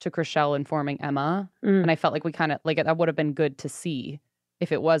to Chrishell informing Emma. And I felt like we kind of, like, that would have been good to see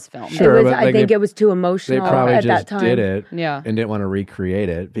if it was filmed. Sure, I think it was too emotional. They probably at just that time. did it, and didn't want to recreate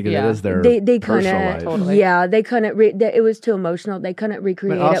it because it is their they personal life. Totally. Yeah, they couldn't. It was too emotional. They couldn't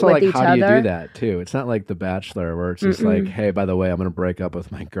recreate but also, it with like, each how other. do you do that too? It's not like The Bachelor where it's just like, hey, by the way, I'm going to break up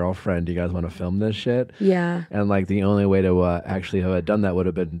with my girlfriend. Do you guys want to film this shit? Yeah. And like the only way to actually have done that would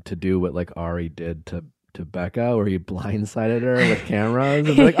have been to do what like Ari did to Becca, where he blindsided her with cameras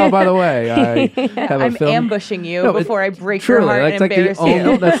and be like, oh, by the way, I have a film. I'm ambushing you before I break your truly, heart and embarrass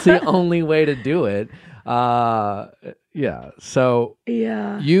you. That's the only way to do it. Yeah. So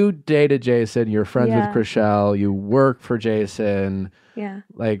you dated Jason. You're friends with Chrishell. You work for Jason. Yeah.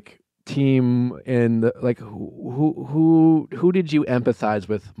 Like team in the like who did you empathize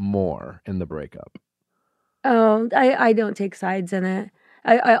with more in the breakup? Oh, I don't take sides in it.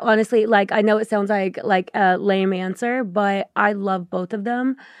 I honestly, like, I know it sounds like a lame answer, but I love both of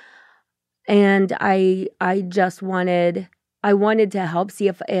them. And I just wanted to help see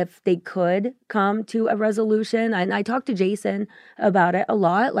if they could come to a resolution. And I talked to Jason about it a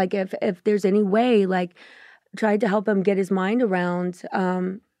lot. Like if there's any way, like, tried to help him get his mind around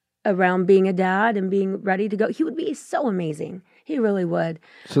being a dad and being ready to go. He would be so amazing. He really would.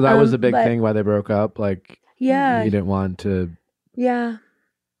 So that was the big thing why they broke up. Like, yeah, he didn't want to. Yeah.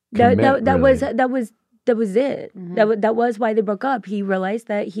 Commit, that really. was it. Mm-hmm. That was why they broke up. He realized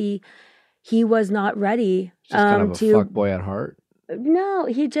that he he was not ready just kind of a fuckboy at heart. No,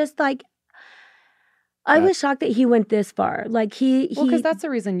 he just like. I was shocked that he went this far. Like he because that's the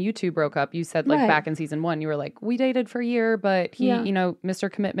reason you two broke up. You said like back in season 1, you were like, we dated for a year, but he, you know, Mr.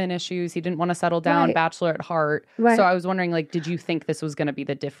 Commitment issues. He didn't want to settle down, bachelor at heart. Right. So I was wondering, like, did you think this was going to be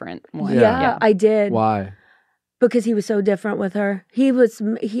the different one? Yeah, I did. Why? Because he was so different with her. They would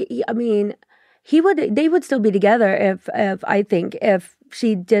still be together if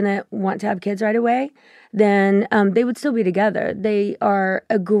she didn't want to have kids right away, then they would still be together. They are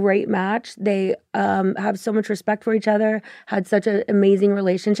a great match. They have so much respect for each other, had such an amazing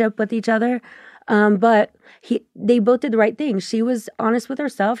relationship with each other. But they both did the right thing. She was honest with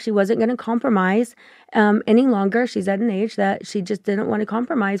herself. She wasn't going to compromise any longer. She's at an age that she just didn't want to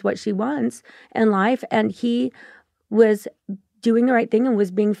compromise what she wants in life. And he was doing the right thing and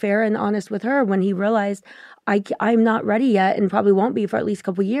was being fair and honest with her when he realized I'm not ready yet and probably won't be for at least a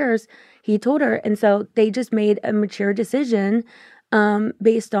couple years. He told her. And so they just made a mature decision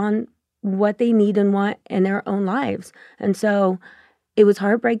based on what they need and want in their own lives. And so it was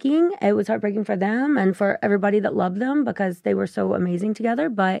heartbreaking. It was heartbreaking for them and for everybody that loved them because they were so amazing together.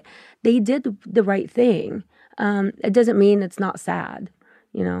 But they did the right thing. It doesn't mean it's not sad,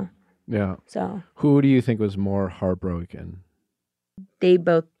 you know? Yeah. So who do you think was more heartbroken? They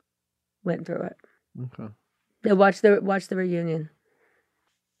both went through it. Okay. They watched the reunion.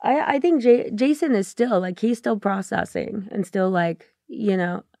 I think Jason is still like he's still processing and still like, you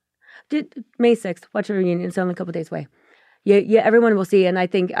know, May 6th, watch the reunion. It's only a couple days away. Yeah, everyone will see, and I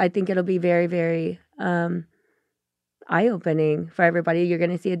think it'll be very, very eye opening for everybody. You're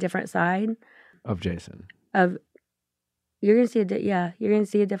going to see a different side of Jason. You're going to see you're going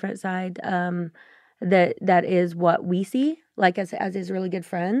to see a different side that is what we see, like as his really good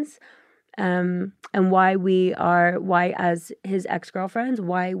friends. And why as his ex-girlfriends,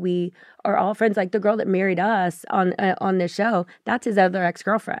 why we are all friends. Like the girl that married us on this show, that's his other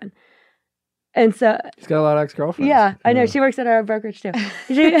ex-girlfriend. And so he's got a lot of ex-girlfriends. Yeah, I know. She works at our brokerage too.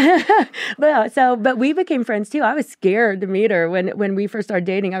 But we became friends too. I was scared to meet her when we first started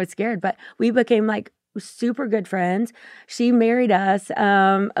dating. I was scared, but we became like super good friends. She married us,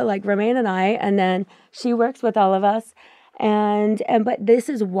 like Romaine and I, and then she works with all of us. But this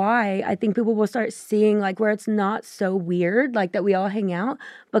is why I think people will start seeing like where it's not so weird, like that we all hang out,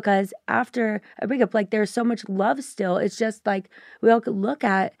 because after a breakup, like there's so much love still. It's just like we all could look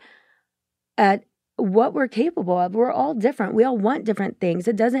at what we're capable of. We're all different. We all want different things.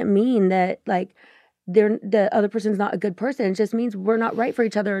 It doesn't mean that like the other person's not a good person. It just means we're not right for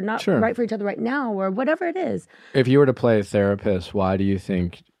each other, or not right for each other right now, or whatever it is. If you were to play a therapist, why do you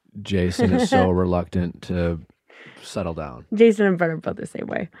think Jason is so reluctant to settle down? Jason and Brett are both the same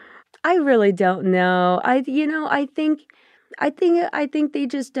way. I really don't know. I think they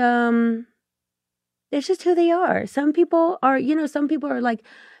just it's just who they are. Some people are like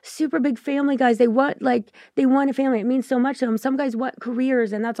super big family guys. They want a family. It means so much to them. Some guys want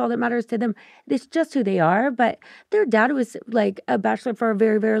careers and that's all that matters to them. It's just who they are. But their dad was like a bachelor for a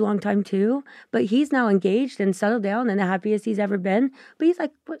very, very long time too. But he's now engaged and settled down and the happiest he's ever been. But he's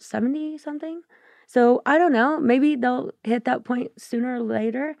like, 70 something? So I don't know. Maybe they'll hit that point sooner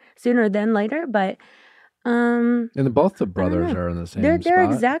than later. But and both the brothers are in the same spot. They're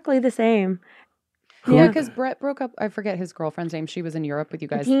exactly the same. Yeah, because Brett broke up. I forget his girlfriend's name. She was in Europe with you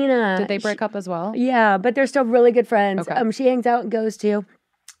guys. Tina. Did they break up as well? Yeah, but they're still really good friends. Okay. She hangs out and goes to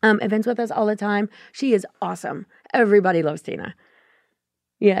events with us all the time. She is awesome. Everybody loves Tina.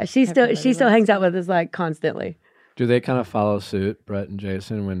 Yeah, she still hangs out with us like constantly. Do they kind of follow suit, Brett and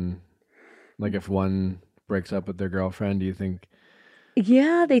Jason, when like if one breaks up with their girlfriend? Do you think?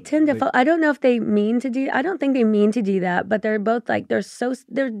 Yeah, they tend to. I don't know if they mean to do. I don't think they mean to do that, but they're both like they're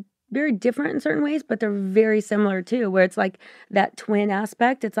very different in certain ways, but they're very similar too, where it's like that twin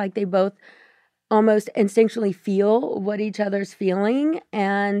aspect. It's like they both almost instinctually feel what each other's feeling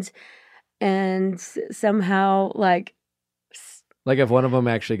and somehow like if one of them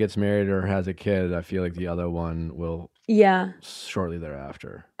actually gets married or has a kid, I feel like the other one will shortly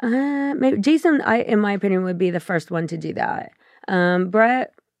thereafter. Maybe Jason, in my opinion, would be the first one to do that.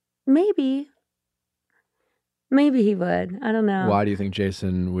 Brett, maybe he would. I don't know. Why do you think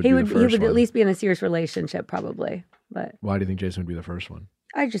Jason would be the first one? He would at least be in a serious relationship, probably. But why do you think Jason would be the first one?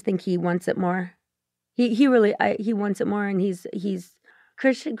 I just think he wants it more. He really wants it more, and he's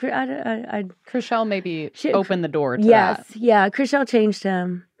Chrishell maybe opened the door to that. Yes, yeah. Chrishell changed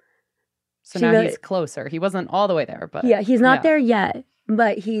him. So now he's closer. He wasn't all the way there, but he's not there yet.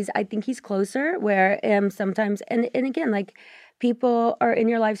 But I think he's closer. Where sometimes and again, like people are in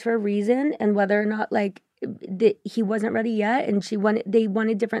your lives for a reason, and whether or not like he wasn't ready yet, and they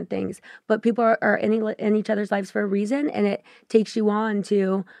wanted different things. But people are in each other's lives for a reason, and it takes you on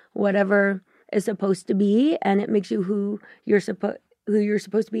to whatever is supposed to be, and it makes you who you're supposed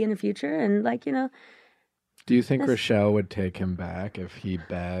to be in the future. And like, you know. Do you think Rochelle would take him back if he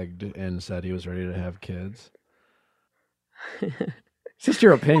begged and said he was ready to have kids? It's just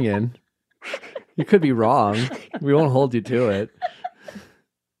your opinion. You could be wrong. We won't hold you to it.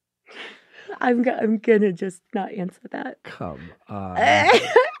 I'm gonna just not answer that. Come on.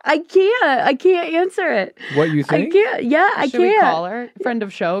 I can't answer it. What you think? I can't. Yeah, I Should can't. we call her friend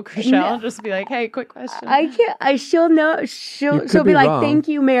of show, Rochelle? Just be like, hey, quick question. I can't. She'll know. She'll be like, wrong. Thank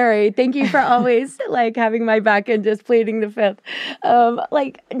you, Mary. Thank you for always like having my back and just pleading the fifth.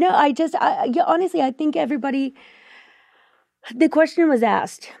 Like, no, honestly, I think everybody. The question was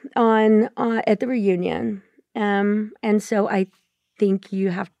asked on at the reunion, and so I think you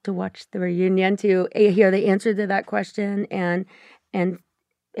have to watch the reunion to hear the answer to that question and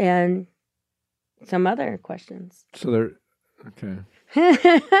some other questions. So they're okay.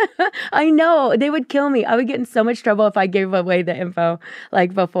 I know they would kill me. I would get in so much trouble if I gave away the info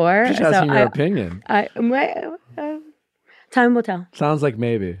like before. Just asking your opinion. Time will tell. Sounds like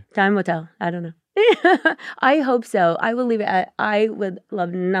maybe. Time will tell. I don't know. I hope so. I will leave it at, I would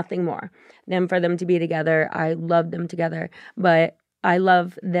love nothing more than for them to be together. I love them together, but I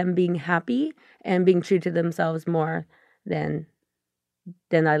love them being happy and being true to themselves more than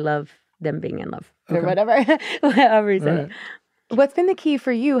I love them being in love or whatever. Whatever you say. Right. What's been the key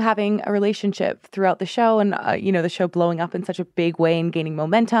for you having a relationship throughout the show and, the show blowing up in such a big way and gaining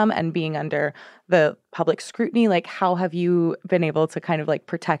momentum and being under the public scrutiny? Like, how have you been able to kind of like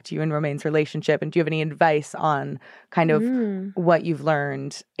protect you and Romaine's relationship? And do you have any advice on kind of what you've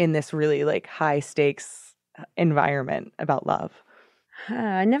learned in this really like high stakes environment about love?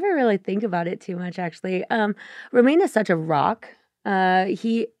 I never really think about it too much, actually. Romaine is such a rock. I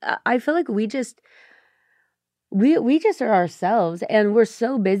feel like we just are ourselves, and we're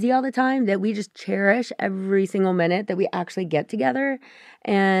so busy all the time that we just cherish every single minute that we actually get together.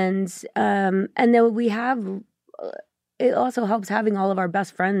 And then we have, it also helps having all of our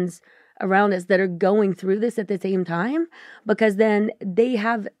best friends around us that are going through this at the same time, because then they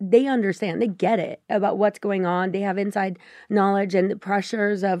understand, they get it about what's going on. They have inside knowledge and the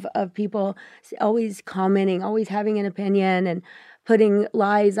pressures of people always commenting, always having an opinion and putting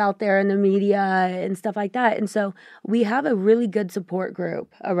lies out there in the media and stuff like that. And so we have a really good support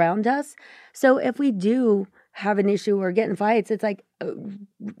group around us. So if we do have an issue or get in fights, it's like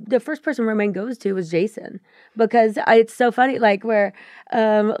the first person Romaine goes to is Jason, because it's so funny, like where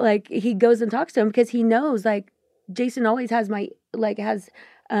like he goes and talks to him because he knows like Jason always has my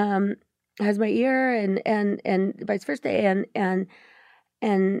ear and vice versa, and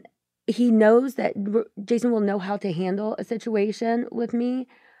he knows that Jason will know how to handle a situation with me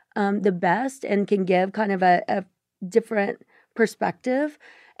the best and can give kind of a different perspective.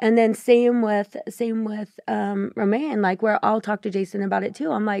 And then same with Romaine, like where I'll talk to Jason about it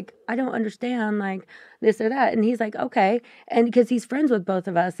too. I'm like, I don't understand like this or that. And he's like, okay. And because he's friends with both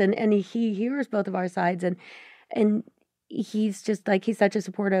of us and he hears both of our sides and he's just like, he's such a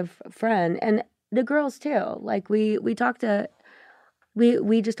supportive friend. And the girls too. Like we just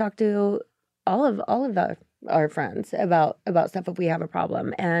talk to all of our friends about stuff if we have a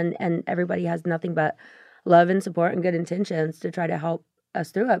problem, and everybody has nothing but love and support and good intentions to try to help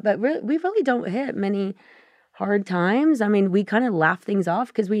us through it. But we really don't hit many hard times. I mean, we kind of laugh things off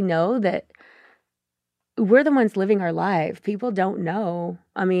because we know that we're the ones living our life. People don't know,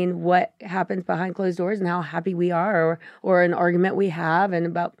 I mean, what happens behind closed doors and how happy we are or an argument we have and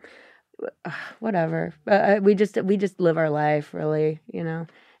about whatever. We just live our life, really, and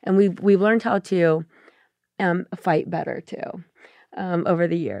we've learned how to fight better too. Over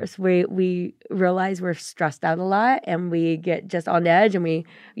the years, we realize we're stressed out a lot, and we get just on edge. And we,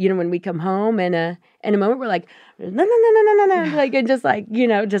 when we come home in a moment, we're like, no, like, and just like,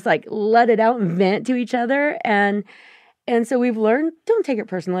 just like let it out and vent to each other. And so we've learned, don't take it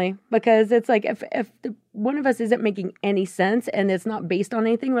personally, because it's like if one of us isn't making any sense and it's not based on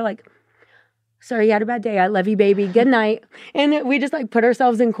anything, we're like, sorry, you had a bad day. I love you, baby. Good night. And we just like put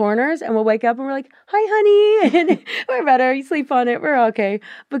ourselves in corners, and we'll wake up and we're like, hi, honey. And we're better. You sleep on it. We're okay.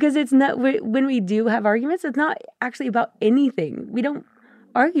 Because it's not, when we do have arguments, it's not actually about anything. We don't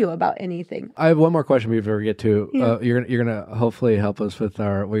argue about anything. I have one more question before we get to, Yeah. you're going to hopefully help us with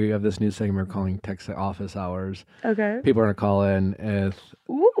we have this new segment we're calling Text Office Hours. Okay. People are going to call in.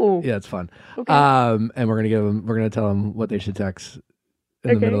 Ooh. Yeah, it's fun. Okay. And we're going to tell them what they should text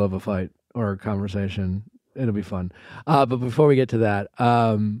in the middle of a fight or a conversation. It'll be fun. But before we get to that,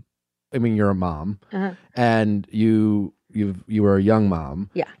 I mean, you're a mom, and you were a young mom.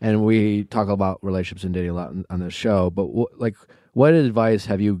 Yeah. And we talk about relationships and dating a lot on this show. But what advice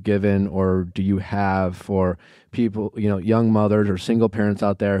have you given, or do you have for people, young mothers or single parents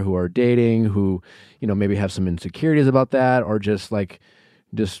out there who are dating, who, maybe have some insecurities about that, or just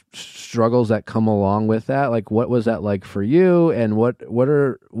struggles that come along with that? Like, what was that like for you? And what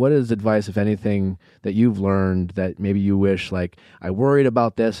is advice, if anything, that you've learned that maybe you wish, like, I worried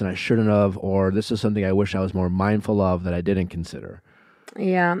about this and I shouldn't have, or this is something I wish I was more mindful of that I didn't consider?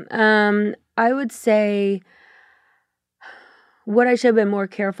 Yeah. I would say what I should have been more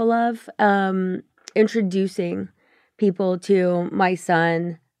careful of, introducing people to my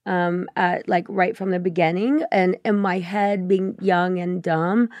son, at right from the beginning, and in my head, being young and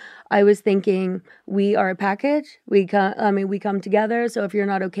dumb, I was thinking we are a package. We come together. So if you're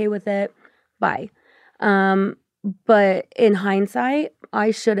not okay with it, bye. But in hindsight,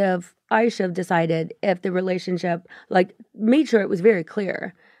 I should have decided if the relationship, made sure it was very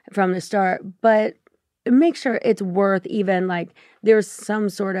clear from the start, but make sure it's worth even there's some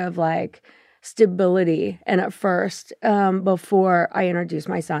sort of stability and at first, before I introduce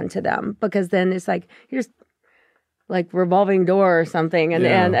my son to them, because then it's here's revolving door or something.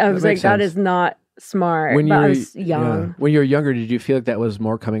 And I was that is not smart. But I was young. Yeah. When you were younger, did you feel like that was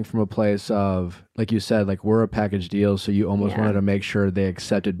more coming from a place of, like you said, we're a package deal, so you almost wanted to make sure they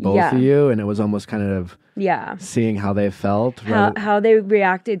accepted both of you, and it was almost kind of seeing how they felt, how they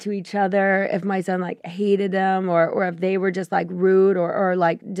reacted to each other, if my son hated them, or if they were just rude or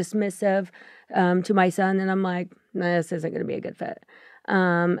dismissive to my son, and I'm nah, this isn't going to be a good fit.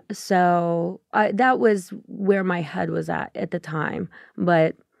 So that was where my head was at the time,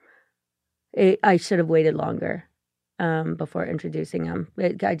 but I should have waited longer before introducing him.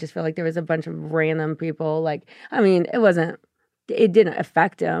 I just feel like there was a bunch of random people. It didn't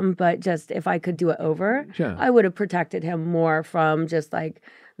affect him, but just if I could do it over, I would have protected him more from just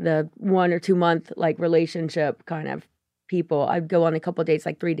the 1 or 2 month relationship kind of people. I'd go on a couple dates,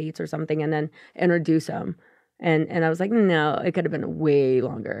 3 dates or something, and then introduce him. And I was no, it could have been way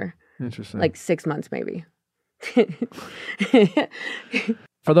longer. Interesting. 6 months maybe.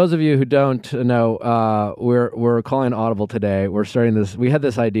 For those of you who don't know, we're calling Audible today. We're starting this. We had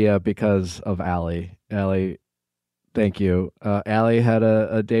this idea because of Allie. Allie, thank you. Allie had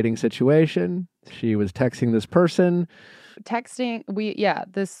a dating situation. She was texting this person.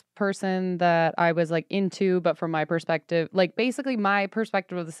 This person that I was into, but from my perspective, basically my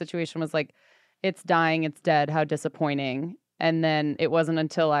perspective of the situation was it's dying, it's dead, how disappointing. And then it wasn't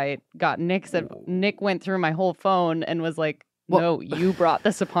until I got Nick's that Nick went through my whole phone and was no, you brought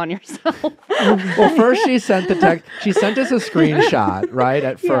this upon yourself. Well, first she sent the text. She sent us a screenshot, right,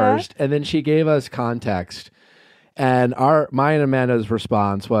 at first, and then she gave us context. And mine and Amanda's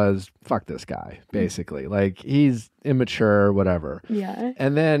response was, fuck this guy, basically. He's immature, whatever. Yeah.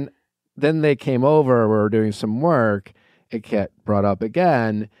 And then they came over, we were doing some work, it kept brought up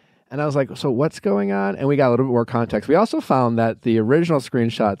again. And I was like, so what's going on? And we got a little bit more context. We also found that the original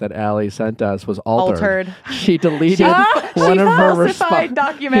screenshot that Allie sent us was altered. She deleted one of her response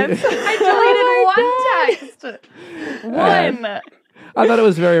documents. I deleted one text. One. I thought it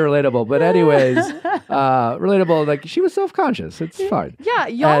was very relatable. But anyways, relatable. She was self-conscious. It's fine. Yeah,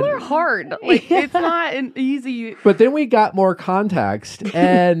 y'all are hard. It's not an easy. But then we got more context.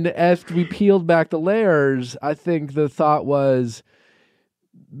 And as we peeled back the layers, I think the thought was,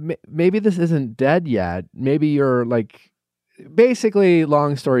 maybe this isn't dead yet. Maybe you're basically,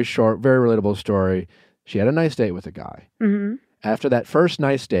 long story short, very relatable story. She had a nice date with a guy. Mm-hmm. After that first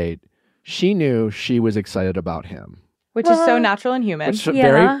nice date, she knew she was excited about him. Which is so natural and human. It's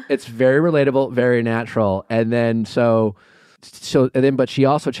very relatable, very natural. And then but she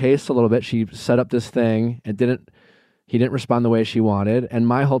also chased a little bit. She set up this thing and he didn't respond the way she wanted. And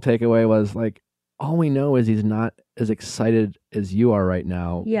my whole takeaway was all we know is he's not as excited as you are right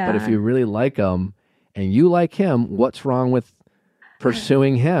now. Yeah. But if you really like him and you like him, what's wrong with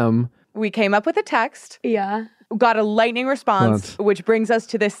pursuing him? We came up with a text. Yeah. Got a lightning response, which brings us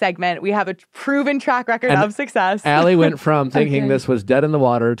to this segment. We have a proven track record of success. Allie went from thinking this was dead in the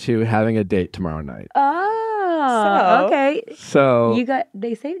water to having a date tomorrow night. Oh, okay. So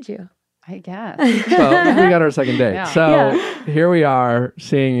they saved you. I guess. Well, we got our second date. Yeah. So here we are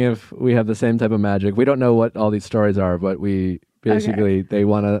seeing if we have the same type of magic. We don't know what all these stories are, but we basically, they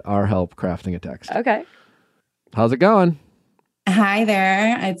want our help crafting a text. Okay. How's it going? Hi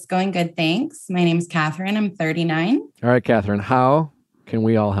there. It's going good, thanks. My name's Catherine. I'm 39. All right, Catherine, how can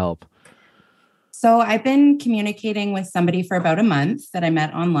we all help? So I've been communicating with somebody for about a month that I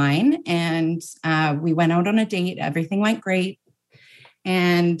met online, and we went out on a date. Everything went great.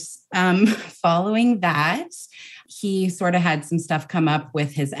 And following that, he sort of had some stuff come up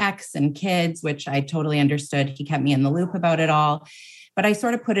with his ex and kids, which I totally understood. He kept me in the loop about it all. But I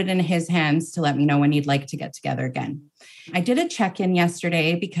sort of put it in his hands to let me know when he'd like to get together again. I did a check-in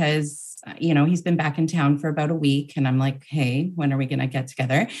yesterday because, he's been back in town for about a week. And I'm like, hey, when are we going to get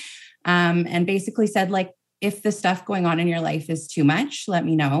together? And basically said, like, if the stuff going on in your life is too much, let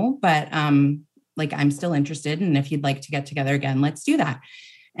me know. But I'm still interested. And if you'd like to get together again, let's do that.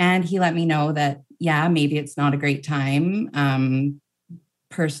 And he let me know that, yeah, maybe it's not a great time.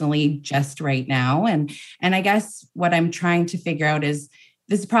 Personally, just right now. And I guess what I'm trying to figure out is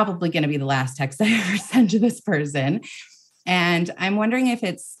this is probably going to be the last text I ever send to this person. And I'm wondering if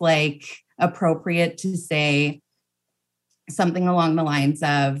it's like appropriate to say something along the lines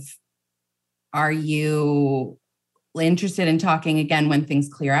of, are you interested in talking again when things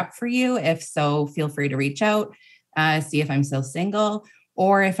clear up for you? If so, feel free to reach out, see if I'm still single,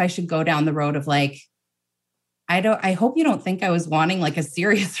 or if I should go down the road of like, I hope you don't think I was wanting like a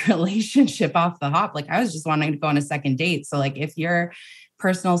serious relationship off the hop. Like I was just wanting to go on a second date. So like if your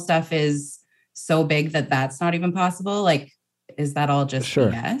personal stuff is so big that that's not even possible, like, is that all just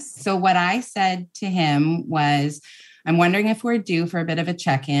BS? So what I said to him was, I'm wondering if we're due for a bit of a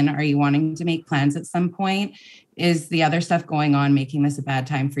check-in. Are you wanting to make plans at some point? Is the other stuff going on making this a bad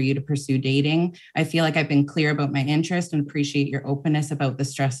time for you to pursue dating? I feel like I've been clear about my interest and appreciate your openness about the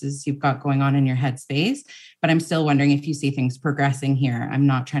stresses you've got going on in your headspace. But I'm still wondering if you see things progressing here. I'm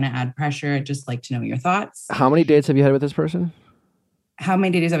not trying to add pressure. I'd just like to know your thoughts. How many dates have you had with this person? How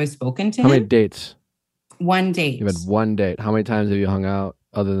many days have I spoken to him? How many dates? One date. You've had one date. How many times have you hung out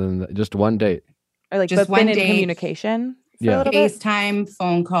other than just one date? Or like just been in communication for a little bit? FaceTime,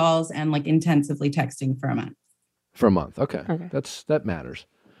 phone calls, and like intensively texting for a month. For a month. Okay. That matters.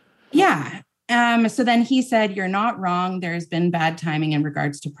 Yeah. So then he said, you're not wrong. There's been bad timing in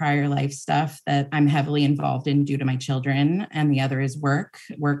regards to prior life stuff that I'm heavily involved in due to my children. And the other is work.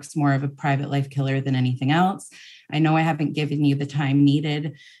 Work's more of a private life killer than anything else. I know I haven't given you the time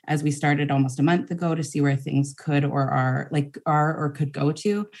needed as we started almost a month ago to see where things could or could go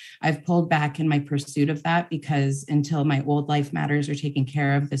to. I've pulled back in my pursuit of that because until my old life matters are taken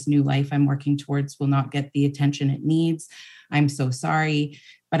care of, this new life I'm working towards will not get the attention it needs. I'm so sorry,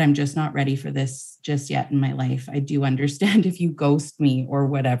 but I'm just not ready for this just yet in my life. I do understand if you ghost me or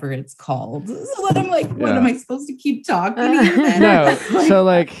whatever it's called. So then I'm like, what am I supposed to keep talking to you then? No. So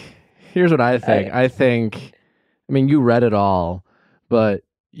like, here's what I think. I mean, you read it all, but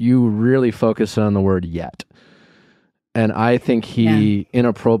you really focused on the word yet. And I think he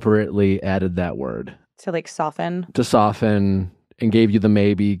inappropriately added that word. To like soften. To soften and gave you the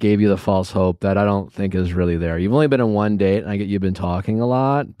maybe, gave you the false hope that I don't think is really there. You've only been on one date and I get you've been talking a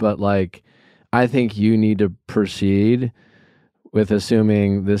lot, but like, I think you need to proceed with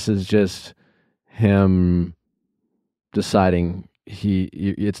assuming this is just him deciding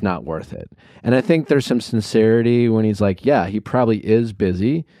it's not worth it. And I think there's some sincerity when he's like, yeah, he probably is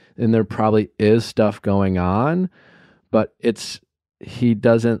busy and there probably is stuff going on, but he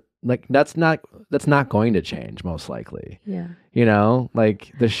doesn't like, that's not going to change most likely. Yeah.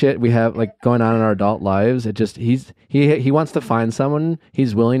 Like the shit we have like going on in our adult lives, it just, he wants to find someone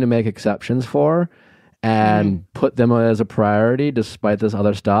he's willing to make exceptions for and put them as a priority despite this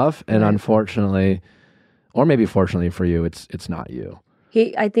other stuff. And unfortunately, or maybe fortunately for you, it's not you.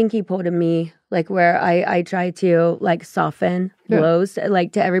 I think he pulled a me, like where I try to like soften blows,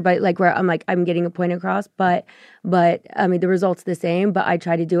 like to everybody, like where I'm like, I'm getting a point across, but I mean, the result's the same, but I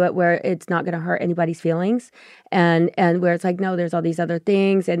try to do it where it's not going to hurt anybody's feelings. And where it's like, no, there's all these other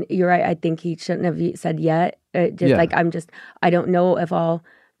things. And you're right. I think he shouldn't have said yet. Like, I don't know if I'll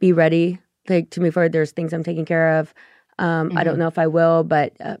be ready like to move forward. There's things I'm taking care of. I don't know if I will,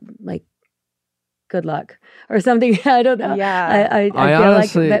 but like, good luck or something. I don't know. Yeah. I feel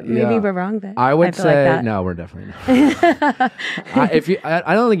honestly, like maybe we're wrong, but I would say like no, we're definitely not.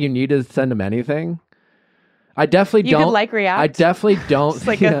 I don't think you need to send him anything. I definitely you don't. Could like react. I definitely don't. Just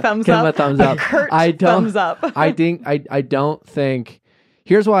like a thumbs give up. him a thumbs up. I don't. Thumbs up. I think I don't think.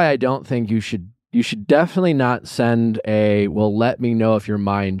 Here's why I don't think you should. You should definitely not send let me know if your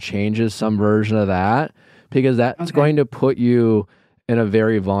mind changes, some version of that, because that's going to put you in a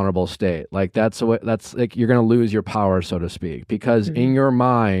very vulnerable state. Like that's like you're going to lose your power, so to speak, because in your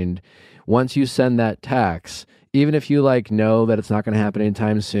mind, once you send that text, even if you like know that it's not going to happen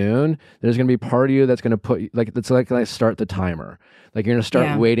anytime soon, there's going to be part of you that's going to put like, it's like start the timer. Like you're going to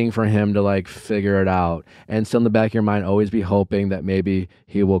start waiting for him to like figure it out. And still in the back of your mind, always be hoping that maybe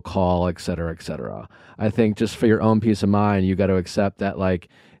he will call, et cetera, et cetera. I think just for your own peace of mind, you got to accept that like,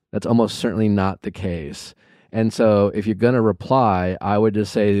 that's almost certainly not the case. And so if you're going to reply, I would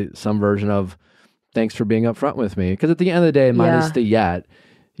just say some version of thanks for being upfront with me. Because at the end of the day, minus the yet,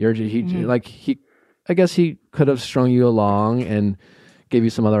 I guess he could have strung you along and gave you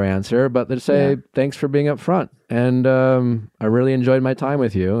some other answer, but to say thanks for being upfront. And I really enjoyed my time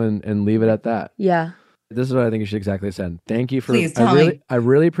with you, and leave it at that. Yeah. This is what I think you should exactly send. Thank you for, Please tell me. I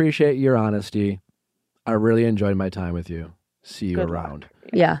really appreciate your honesty. I really enjoyed my time with you. See you around.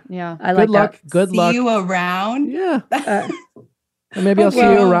 Yeah. Yeah. I like that. Good luck. See you around? Yeah. And maybe I'll see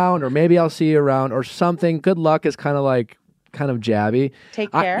you around, or maybe I'll see you around, or something. Good luck is kind of jabby.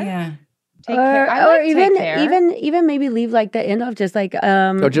 Take care. Yeah. Take care. I like even take care. even maybe leave like the end of just like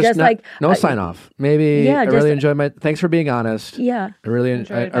no sign off. Maybe I just, really enjoyed my. Thanks for being honest. Yeah. I really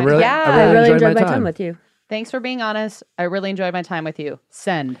Enjoyed enjoyed my time with you. Thanks for being honest. I really enjoyed my time with you.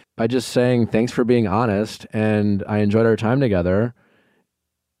 Send. By just saying thanks for being honest, and I enjoyed our time together.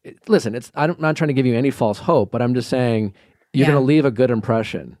 Listen, I'm not trying to give you any false hope, but I'm just saying you're going to leave a good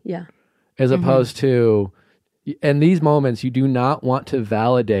impression. Yeah. As opposed to, in these moments, you do not want to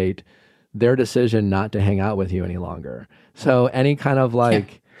validate their decision not to hang out with you any longer. So any kind of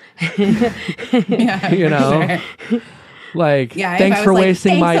thanks for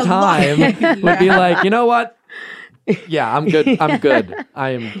wasting my time would be like, you know what? Yeah, I'm good. I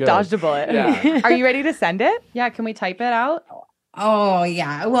am good. Dodged a bullet. Yeah. Are you ready to send it? Yeah, can we type it out? Oh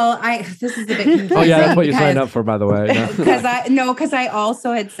yeah. Well, this is a bit confusing. Oh yeah, that's what you signed up for, by the way. Because I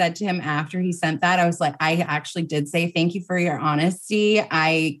also had said to him after he sent that, I was like, I actually did say thank you for your honesty.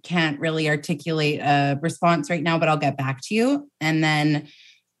 I can't really articulate a response right now, but I'll get back to you. And then,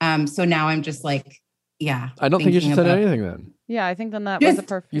 so now I'm just like, yeah. I don't think you should send anything then. Yeah, I think then that was a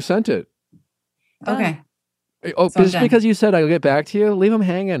perfect. You sent it. Okay. Oh, so just because you said I'll get back to you, leave him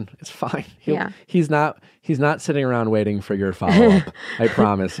hanging. It's fine. He's not sitting around waiting for your follow up. I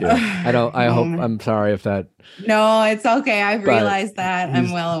promise you. I hope. I'm sorry if that. No, it's okay. I've realized that.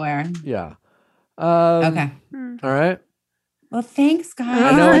 I'm well aware. Yeah. Okay. All right. Well, thanks,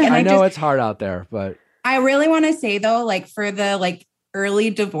 guys. I know it's hard out there, but I really want to say though, for the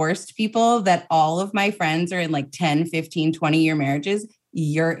early divorced people, that all of my friends are in 10, 15, 20-year marriages.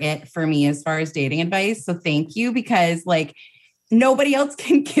 You're it for me as far as dating advice. So thank you, because nobody else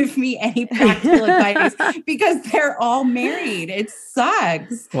can give me any practical advice because they're all married. It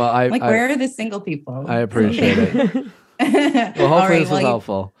sucks. Well, where are the single people? I appreciate it. Well, hopefully this was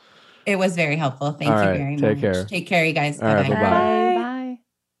helpful. It was very helpful. Thank you very much. Take care. Take care, you guys. All right, bye-bye. Bye.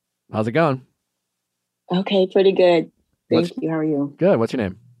 How's it going? Okay, pretty good. Thank you. How are you? Good. What's your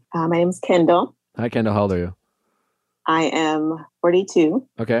name? My name is Kendall. Hi, Kendall. How old are you? I am 42.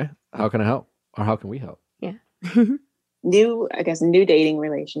 Okay. How can I help? Or how can we help? Yeah. New dating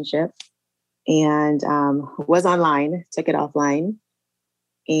relationship. And was online, took it offline.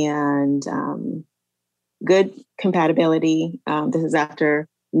 And good compatibility. This is after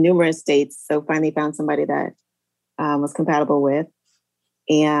numerous dates. So finally found somebody that was compatible with.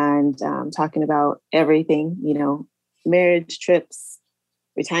 And talking about everything, marriage, trips,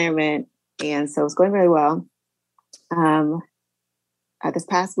 retirement. And so it's going very well. This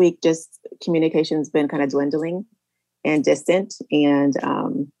past week, just communication's been kind of dwindling and distant. And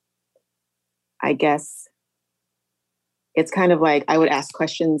I guess it's kind of like I would ask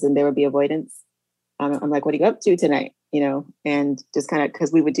questions and there would be avoidance. I'm like, what are you up to tonight? And just kind of,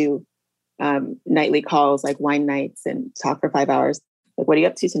 because we would do nightly calls, like wine nights, and talk for 5 hours. Like, what are you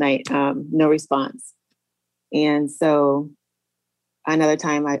up to tonight? No response. And so another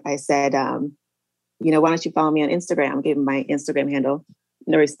time I said, why don't you follow me on Instagram? Gave him my Instagram handle.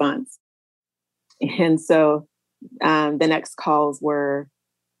 No response. And so the next calls were,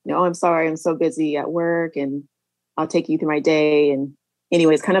 I'm sorry, I'm so busy at work and I'll take you through my day. And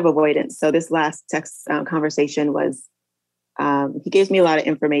anyways, kind of avoidance. So this last text conversation was, he gives me a lot of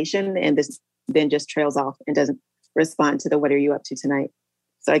information and this then just trails off and doesn't respond to the, what are you up to tonight?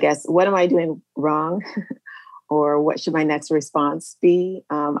 So I guess, what am I doing wrong? Or what should my next response be?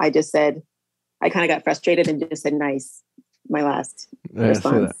 I just said, I kind of got frustrated and just said, nice, my last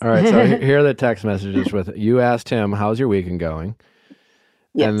response. All right. So here are the text messages with it. You asked him, how's your weekend going?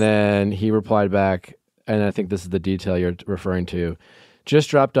 Yes. And then he replied back, and I think this is the detail you're referring to. Just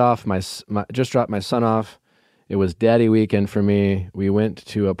dropped my son off. It was daddy weekend for me. We went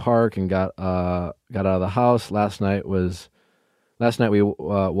to a park and got out of the house. Last night we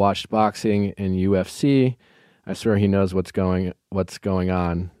watched boxing and UFC. I swear he knows what's going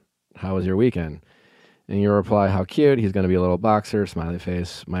on. How was your weekend? And you reply, how cute. He's going to be a little boxer. Smiley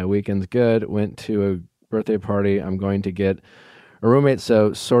face. My weekend's good. Went to a birthday party. I'm going to get a roommate,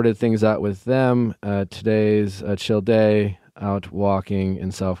 so sorted things out with them. Today's a chill day, out walking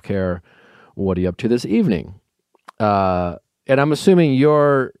and self-care. What are you up to this evening? and I'm assuming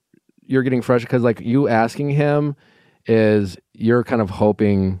you're getting frustrated because like you asking him is you're kind of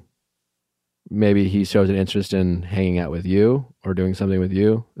hoping maybe he shows an interest in hanging out with you or doing something with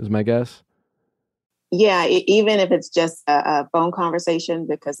you, is my guess. Yeah, even if it's just a phone conversation,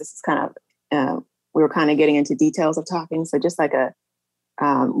 because this is kind of, we were kind of getting into details of talking. So just like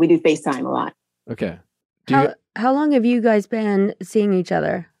we do FaceTime a lot. Okay. How long have you guys been seeing each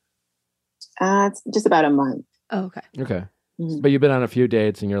other? It's just about a month. Oh, okay. Okay. Mm-hmm. But you've been on a few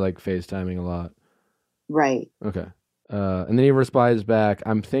dates and you're like FaceTiming a lot. Right. Okay. And then he replies back,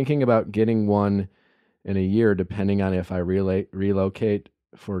 I'm thinking about getting one in a year, depending on if I relocate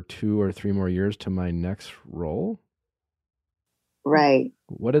for 2 or 3 more years to my next role. Right.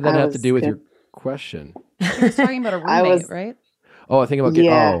 What did that have to do with your question? He was talking about a roommate, right? Oh, I think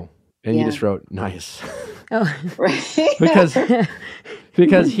about and you just wrote nice. Oh, right.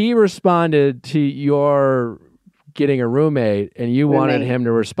 because he responded to your getting a roommate, and you wanted him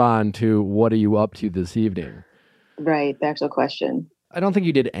to respond to what are you up to this evening? Right, the actual question. I don't think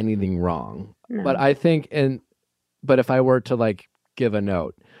you did anything wrong, no. but I think but if I were to like give a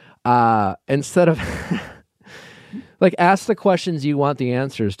note, instead of like ask the questions you want the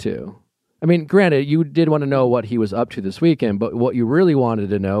answers to. I mean, granted, you did want to know what he was up to this weekend, but what you really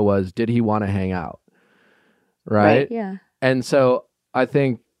wanted to know was, did he want to hang out? Right? Yeah. And so I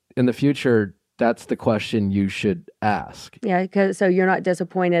think in the future, that's the question you should ask. Yeah, because so you're not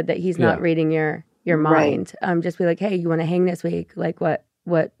disappointed that he's not reading your mind. Just be like, hey, you want to hang this week? Like what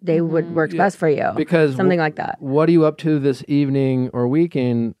day would work best for you? Because something like that. What are you up to this evening or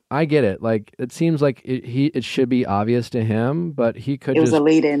weekend? I get it. Like it seems like it should be obvious to him, but he could. It was a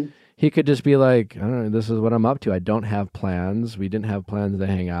lead-in. He could just be like, I don't know, this is what I'm up to. I don't have plans. We didn't have plans to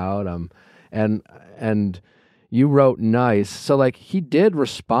hang out. And you wrote nice. So like he did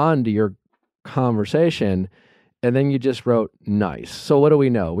respond to your conversation, and then you just wrote nice. So what do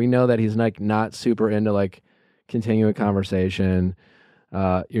we know? We know that he's like not super into like continuing conversation.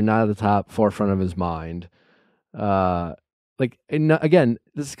 You're not at the forefront of his mind. Again,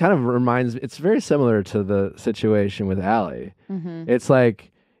 this kind of reminds me, it's very similar to the situation with Allie. Mm-hmm. It's like,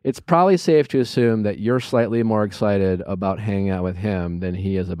 it's probably safe to assume that you're slightly more excited about hanging out with him than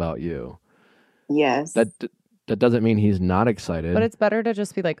he is about you. Yes. That doesn't mean he's not excited. But it's better to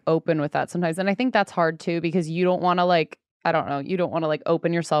just be like open with that sometimes. And I think that's hard too, because you don't want to like, I don't know, you don't want to like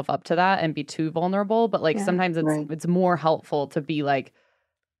open yourself up to that and be too vulnerable. But like sometimes it's more helpful to be like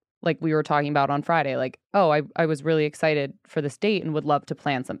we were talking about on Friday, like, oh, I was really excited for this date and would love to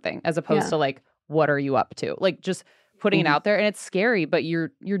plan something, as opposed to like, what are you up to? Like just putting it out there, and it's scary, but you're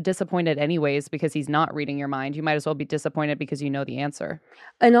disappointed anyways because he's not reading your mind. You might as well be disappointed because you know the answer.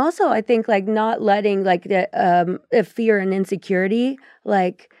 And also, I think like not letting like the fear and insecurity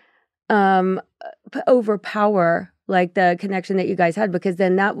like overpower like the connection that you guys had, because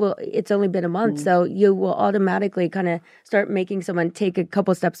then it's only been a month, so you will automatically kind of start making someone take a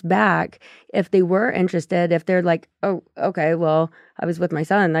couple steps back if they were interested. If they're like, oh, okay, well, I was with my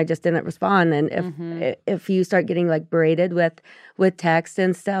son, I just didn't respond. And if you start getting like berated with text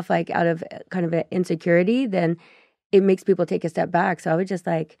and stuff like out of kind of an insecurity, then it makes people take a step back. So I would just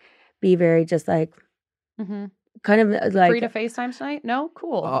like be very just like kind of like free to FaceTime tonight. No,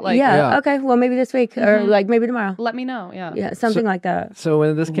 cool. Okay. Well, maybe this week or like maybe tomorrow. Let me know. Yeah, something like that. So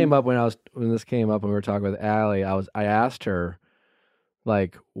when this came up, when we were talking with Allie, I asked her,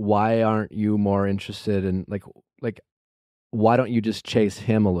 like, why aren't you more interested in like why don't you just chase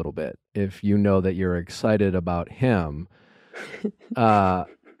him a little bit if you know that you're excited about him?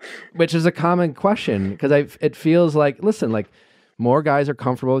 Which is a common question, because it feels like, listen, like, more guys are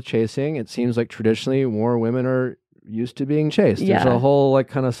comfortable with chasing. It seems like traditionally more women are used to being chased. Yeah. There's a whole like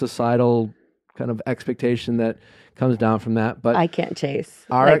kind of societal kind of expectation that comes down from that. But I can't chase.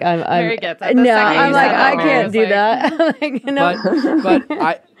 Mary gets it. I'm like, I can't do that. Like, no. But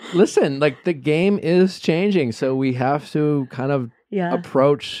I listen, like the game is changing, so we have to kind of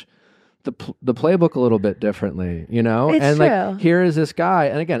approach the playbook a little bit differently, you know? It's and true. Like here is this guy,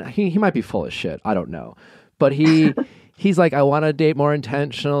 and again, he might be full of shit. I don't know. But he's like, I want to date more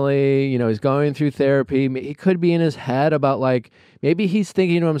intentionally. You know, he's going through therapy. He could be in his head about like, maybe he's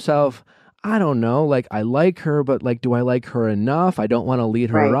thinking to himself, I don't know, like I like her, but like, do I like her enough? I don't want to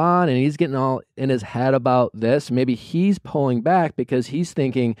lead her on. And he's getting all in his head about this. Maybe he's pulling back because he's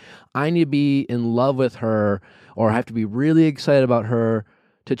thinking, I need to be in love with her, or I have to be really excited about her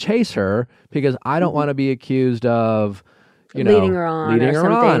to chase her, because I don't want to be accused of, you know, leading her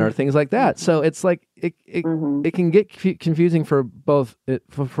on or things like that. So it's like it can get confusing for both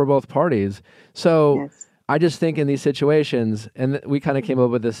parties. So I just think in these situations, and we kind of came up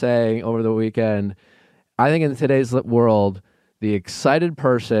with this saying over the weekend, I think in today's world, the excited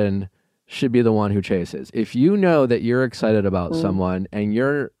person should be the one who chases. If you know that you're excited about someone and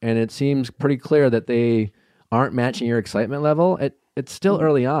it seems pretty clear that they aren't matching your excitement level, it's still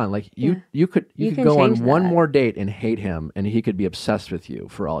early on. Like you could go on one more date and hate him and he could be obsessed with you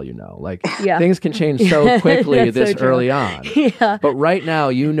for all you know. Like things can change so quickly this early on. But right now,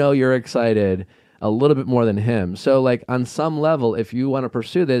 you know you're excited a little bit more than him. So like on some level, if you want to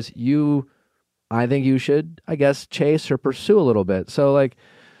pursue this, I think you should, I guess, chase or pursue a little bit. So like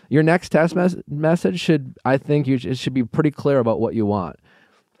your next text message it should be pretty clear about what you want.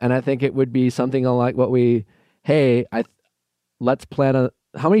 And I think it would be something like let's plan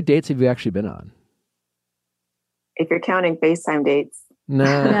how many dates have you actually been on? If you're counting FaceTime dates.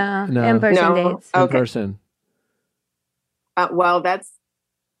 No. In-person dates. In person. Well, that's,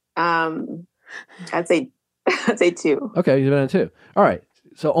 I'd say 2. Okay, you've been on 2. All right.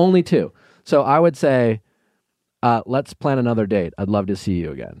 So only 2. So I would say, let's plan another date. I'd love to see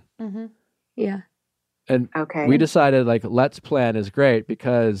you again. Mm-hmm. Yeah. And we decided like let's plan is great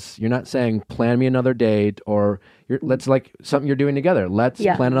because you're not saying plan me another date or let's like something you're doing together. Let's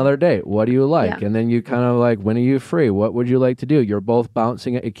plan another date. What do you like? Yeah. And then you kind of like, when are you free? What would you like to do? You're both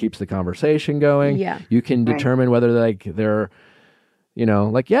bouncing it. It keeps the conversation going. Yeah. You can determine whether like they're,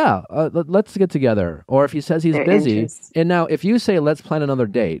 let's get together. Or if he says he's busy. And now if you say, let's plan another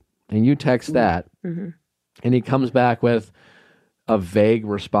date and you text that and he comes back with a vague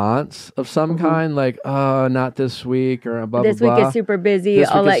response of some kind, like, not this week or blah, this blah, week is super busy.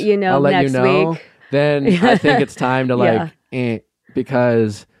 I'll let you know next week. Then I think it's time to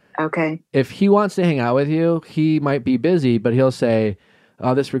because if he wants to hang out with you, he might be busy, but he'll say,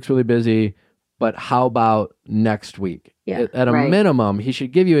 oh, this week's really busy, but how about next week? Yeah. At a minimum, he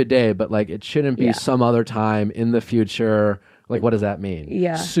should give you a day, but like it shouldn't be some other time in the future. Like, what does that mean?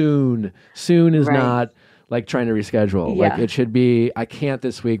 Yeah. Soon is not like trying to reschedule. Like it should be, I can't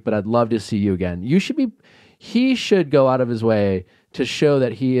this week, but I'd love to see you again. He should go out of his way to show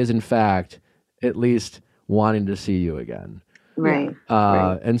that he is in fact at least wanting to see you again. Right.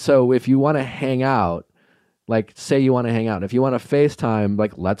 And so if you want to hang out, like say you want to hang out, if you want to FaceTime,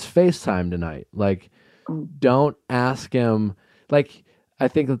 like let's FaceTime tonight. Like don't ask him, like I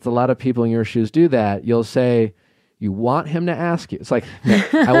think that a lot of people in your shoes do that. You'll say, you want him to ask you. It's like, no,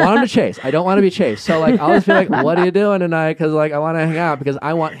 I want him to chase. I don't want to be chased. So like, I'll just be like, what are you doing tonight? Because like, I want to hang out because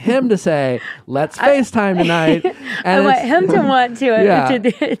I want him to say, let's FaceTime tonight. And I want him to want to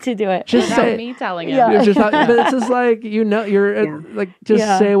do it. Just say me telling him. But it's just like, you're like,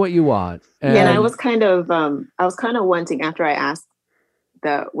 just say what you want. And I was kind of wanting after I asked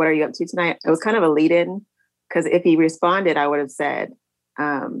what are you up to tonight? It was kind of a lead in because if he responded, I would have said,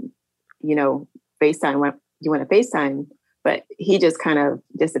 FaceTime. You want to FaceTime, but he just kind of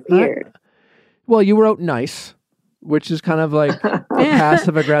disappeared. Well, you wrote nice, which is kind of like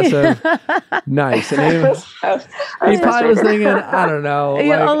passive aggressive nice. And he probably was thinking, I don't know.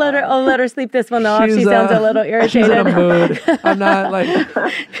 Yeah, like, I'll let her sleep this one off. She sounds a little irritated. She's in a mood. I'm not like,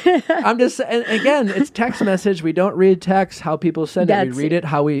 I'm just, and again, it's text message. We don't read text how people send it. We read it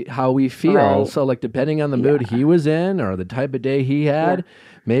how we feel. Right. So like depending on the mood he was in or the type of day he had,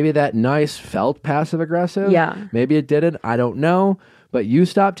 maybe that nice felt passive aggressive. Yeah. Maybe it didn't. I don't know. But you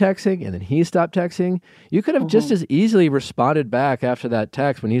stopped texting and then he stopped texting. You could have just as easily responded back after that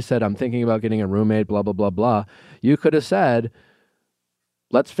text when he said, I'm thinking about getting a roommate, blah, blah, blah, blah. You could have said,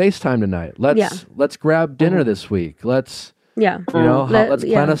 let's FaceTime tonight. Let's grab dinner this week. Let's plan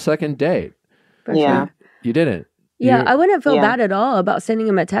a second date. For sure. You didn't. Yeah, I wouldn't feel bad at all about sending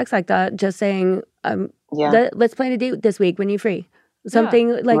him a text like that. Just saying, let's plan a date this week when you're free.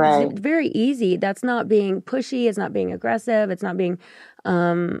 Something very easy. That's not being pushy. It's not being aggressive. It's not being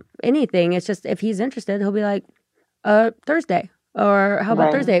anything. It's just if he's interested, he'll be like, Thursday. Or how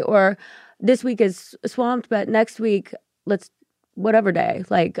about Thursday? Or this week is swamped, but next week, let's whatever day.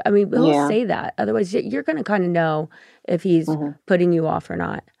 Like, I mean, he'll say that. Otherwise, you're going to kind of know if he's putting you off or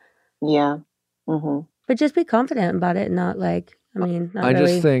not. Yeah. But just be confident about it and not like, I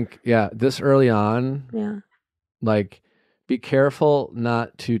just think, this early on, like, be careful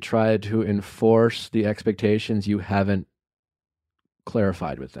not to try to enforce the expectations you haven't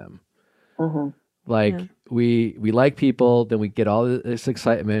clarified with them. Like, we like people, then we get all this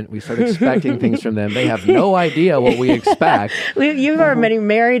excitement. We start expecting things from them. They have no idea what we expect. You've already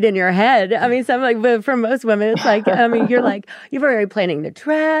married in your head. I mean, but for most women, it's like, I mean, you're like, you're already planning the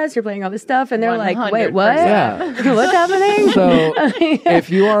dress, you're planning all this stuff, and they're 100%. Like, wait, what? Yeah. What's happening? So if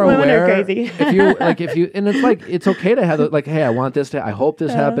you are women aware, are crazy. And it's like, it's okay to have like, hey, I want this I hope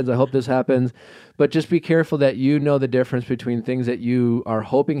this happens. I hope this happens. But just be careful that you know the difference between things that you are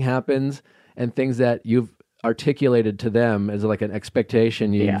hoping happens and things that you've articulated to them as like an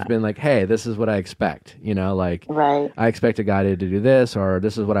expectation. You've been like, hey, this is what I expect, like I expect a guy to do this, or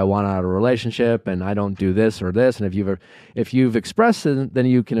this is what I want out of a relationship, and I don't do this or this. And if you've expressed it, then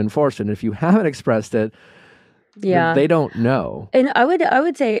you can enforce it. And if you haven't expressed it, they don't know. And I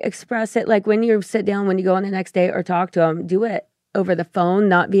would say express it, like when you sit down, when you go on the next date or talk to them, do it over the phone,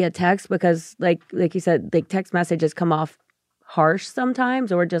 not via text, because like you said, like text messages come off harsh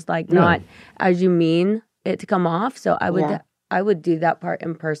sometimes, or just like not as you mean it to come off. So I would do that part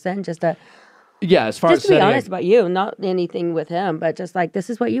in person, just to as far just as to be honest about you, not anything with him, but just like, this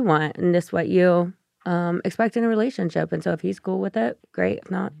is what you want and this is what you expect in a relationship. And so if he's cool with it, great.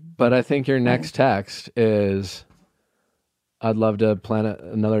 If not, but I think your next text is, I'd love to plan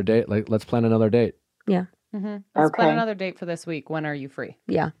another date. Like, let's plan another date. Yeah. Mm-hmm. Let's plan another date for this week. When are you free?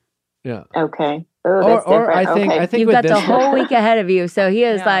 Yeah. Okay. Or I think you've with got this the whole week ahead of you, so he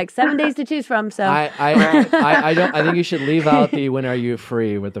has like 7 days to choose from. So I think you should leave out the when are you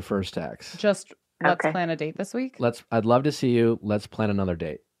free with the first text. Just let's plan a date this week. I'd love to see you. Let's plan another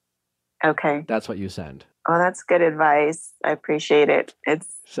date. Okay. That's what you send. Oh, that's good advice. I appreciate it. Are you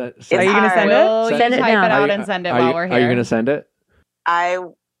going to send it? Send it type now. it out and send it while we're here. Are you going to send it? I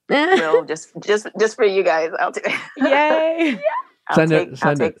will just for you guys. I'll do it. Yay! Send it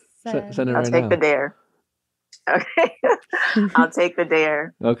right now. I'll take the dare. Okay. I'll take the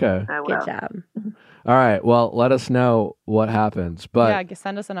dare. Okay. I will. Good job. All right. Well, let us know what happens. But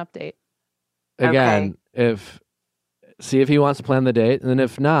send us an update. Again, see if he wants to plan the date, and then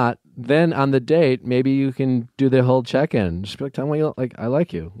if not, then on the date, maybe you can do the whole check-in. Just be like, tell me what you like. I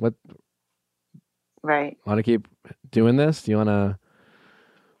like you. What? Right. Want to keep doing this? Do you want to?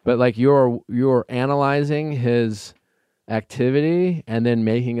 But like you're analyzing his activity and then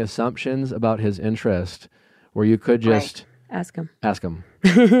making assumptions about his interest, where you could just ask him.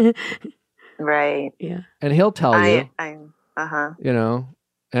 Right. Yeah. And he'll tell you. Uh-huh.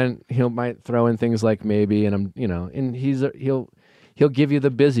 And might throw in things like maybe, and and he'll give you the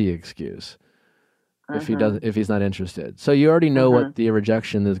busy excuse if he's not interested. So you already know what the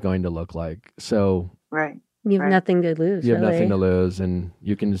rejection is going to look like. So you have nothing to lose. You have nothing to lose, and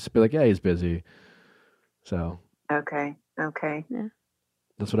you can just be like, yeah, he's busy. So okay. Yeah.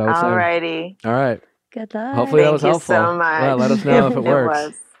 That's what I would say. Alrighty. All right. Good luck. Hopefully that was helpful. Thank you so much. Yeah, let us know if it works.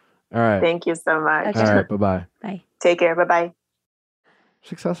 Was. All right. Thank you so much. Okay. All right. Bye-bye. Bye. Take care. Bye-bye.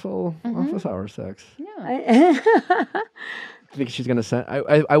 Successful office hour sex. Yeah. I think she's going to send...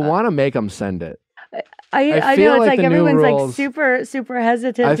 I want to make them send it. I feel know, it's like everyone's rules, like super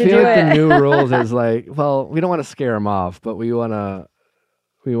hesitant I to do feel like it. the new rules is like, well, we don't want to scare them off, but we want to...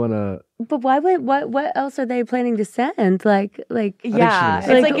 But why would what else are they planning to send? Like yeah,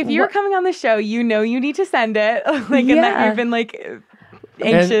 it's like if you're coming on the show, you need to send it. And that you've been like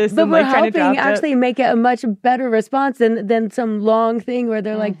anxious, but and we're like trying to helping draft actually make it a much better response than some long thing where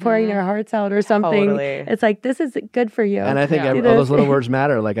they're like pouring their hearts out or something. Totally. It's like, this is good for you. And I think all those little words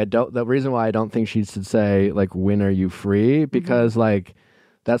matter. Like the reason why I don't think she should say like, when are you free? Because like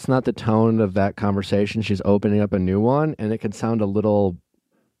that's not the tone of that conversation. She's opening up a new one, and it could sound a little.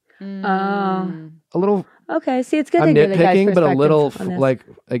 A little. Okay, see, it's good. I'm to get nitpicking, the guy's but a little perspective on this.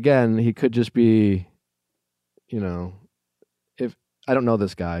 again, he could just be, if I don't know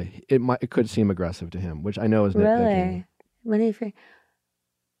this guy, it could seem aggressive to him, which I know is nitpicking. Really? When are you free?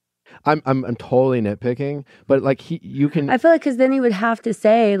 I'm totally nitpicking, but like you can. I feel like because then he would have to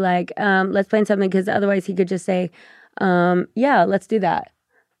say like, let's plan something, because otherwise he could just say, yeah, let's do that.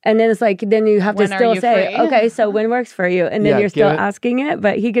 And then it's like, then you have to still say, okay, so when works for you? And then you're still asking it,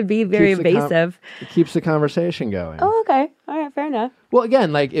 but he could be very evasive. It keeps the conversation going. Oh, okay. All right, fair enough. Well,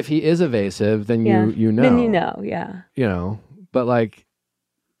 again, like if he is evasive, then you know. Then you know, yeah. But like,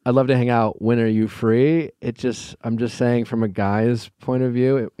 I'd love to hang out. When are you free? I'm just saying from a guy's point of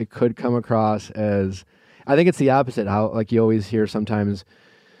view, it could come across as, I think it's the opposite. How like you always hear sometimes,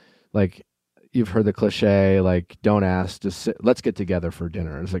 like, you've heard the cliche, like, don't ask, just let's get together for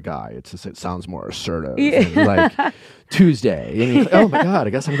dinner. As a guy, it sounds more assertive. Like Tuesday. And you're like, oh my God, I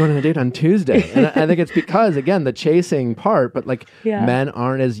guess I'm going on a date on Tuesday. And I think it's because, again, the chasing part, but like men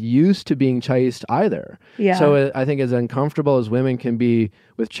aren't as used to being chased either. Yeah. So I think as uncomfortable as women can be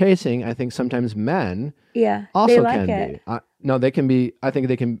with chasing, I think sometimes men also can be. No, they can be, I think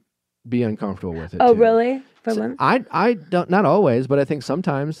they can be uncomfortable with it. Oh, too. Really? For women? I don't, not always, but I think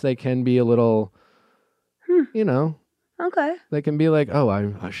sometimes they can be a little, you know. Okay. They can be like, oh,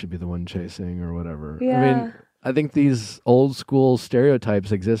 I should be the one chasing or whatever. Yeah. I mean, I think these old school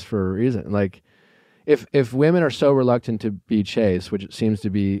stereotypes exist for a reason. Like, if women are so reluctant to be chased, which it seems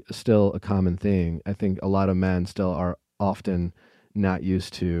to be still a common thing, I think a lot of men still are often not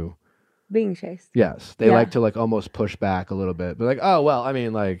used to being chased. Yes. They like to like almost push back a little bit. But like, oh, well, I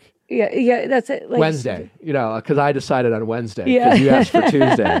mean, like, yeah, that's it. Like, Wednesday, you know, because I decided on Wednesday because you asked for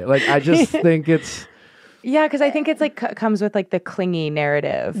Tuesday. Like, I just think it's... Yeah, because I think it's like comes with like the clingy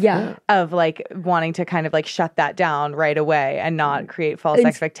narrative of like wanting to kind of like shut that down right away and not create false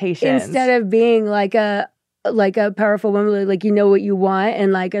expectations. Instead of being like a powerful woman, like you know what you want,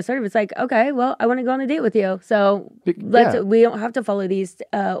 and like assertive. It's like, okay, well, I want to go on a date with you, so we don't have to follow these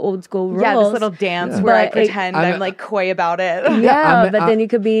old school rules. Yeah, this little dance where I pretend I'm like coy about it. Yeah, but then you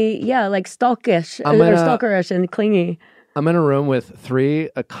could be like stalkish or stalkerish and clingy. I'm in a room with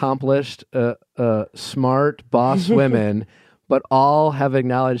 3 accomplished, smart boss women, but all have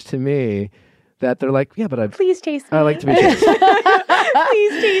acknowledged to me that they're like, yeah, but please chase me. I like to be chased.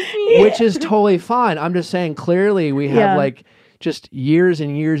 Please chase me. Which is totally fine. I'm just saying, clearly we have like just years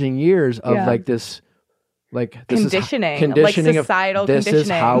and years and years of like this, like this conditioning like societal of this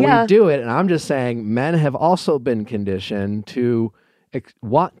conditioning. Is how we do it. And I'm just saying, men have also been conditioned to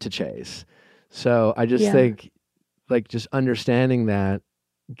want to chase. So I just think, like, just understanding that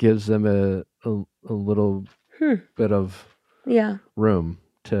gives them a little bit of room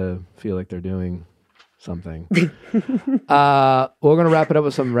to feel like they're doing something. We're going to wrap it up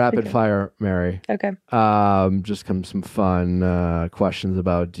with some rapid fire, Mary. Okay. Just some fun questions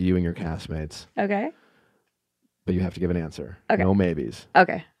about you and your castmates. Okay. But you have to give an answer. Okay. No maybes.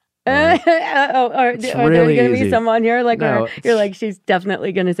 Okay. Are there going to be someone here like you're like, she's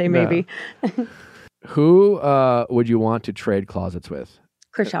definitely going to say maybe. Who would you want to trade closets with?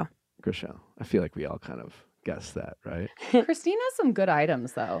 Chriselle. I feel like we all kind of guessed that, right? Christine has some good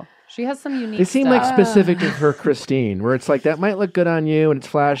items, though. She has some unique They seem like specific to her Christine, where it's like, that might look good on you and it's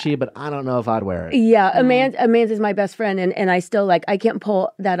flashy, but I don't know if I'd wear it. Yeah, Amanda's my best friend, and I still, like, I can't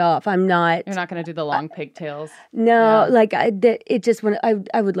pull that off. I'm not... You're not going to do the long pigtails? No, like, it just, when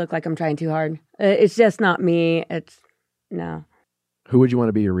I would look like I'm trying too hard. It's just not me. No. Who would you want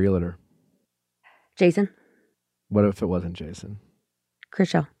to be your realtor? Jason. What if it wasn't Jason?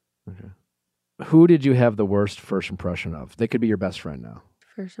 Chriselle. Okay. Who did you have the worst first impression of? They could be your best friend now.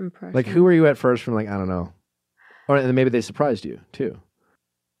 First impression. Like, who were you at first from, like, I don't know. Or maybe they surprised you, too.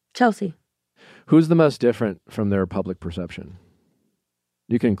 Chelsea. Who's the most different from their public perception?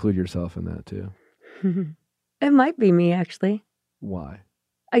 You can include yourself in that, too. It might be me, actually. Why?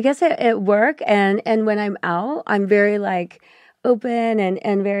 I guess at work and when I'm out, I'm very, like, open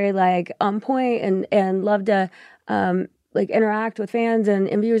and very, like, on point and love to, like, interact with fans and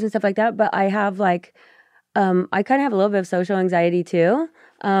viewers and stuff like that. But I have, like, I kind of have a little bit of social anxiety, too.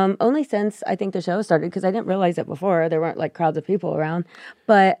 Only since I think the show started, because I didn't realize it before. There weren't, like, crowds of people around.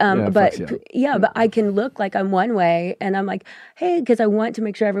 But but I can look like I'm one way, and I'm like, hey, because I want to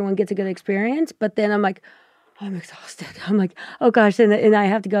make sure everyone gets a good experience. But then I'm like, I'm exhausted. I'm like, oh gosh, and I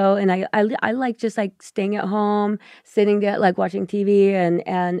have to go, and I like just like staying at home, sitting there, like watching TV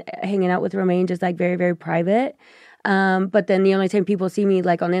and hanging out with Romaine, just like very, very private. But then the only time people see me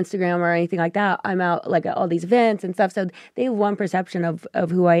like on Instagram or anything like that, I'm out like at all these events and stuff. So they have one perception of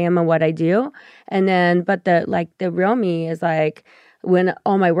who I am and what I do. And then, but the real me is like, when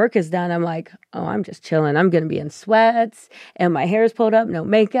all my work is done, I'm like, oh, I'm just chilling. I'm going to be in sweats and my hair is pulled up, no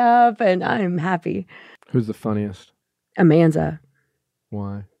makeup, and I'm happy. Who's the funniest? Amanda.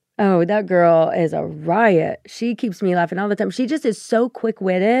 Why? Oh, that girl is a riot. She keeps me laughing all the time. She just is so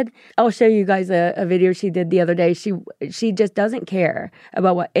quick-witted. I'll show you guys a video she did the other day. She just doesn't care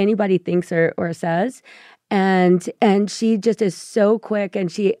about what anybody thinks or says. And she just is so quick, and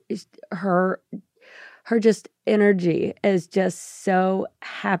her just energy is just so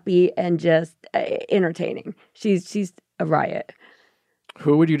happy and just entertaining. She's a riot.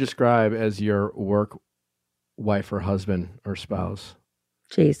 Who would you describe as your work wife or husband or spouse?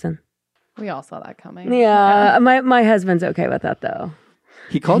 Jason. We all saw that coming. Yeah. My husband's okay with that, though.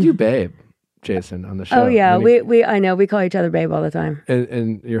 He called you babe Jason on the show. Oh yeah, we I know we call each other babe all the time.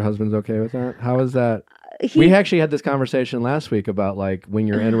 And your husband's okay with that? How is that? We actually had this conversation last week about like when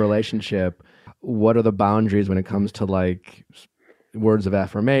you're in a relationship, what are the boundaries when it comes to like words of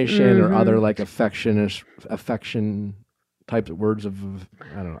affirmation or other like affection types of words of,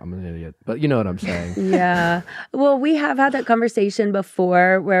 I don't know, I'm an idiot, but you know what I'm saying. Yeah. Well, we have had that conversation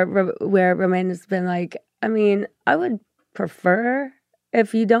before where Romaine has been like, I mean, I would prefer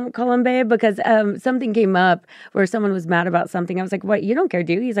if you don't call him babe, because something came up where someone was mad about something. I was like, what, you don't care,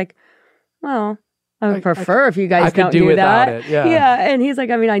 do you? He's like, well, I would prefer if you guys don't do that. It, yeah. Yeah. And he's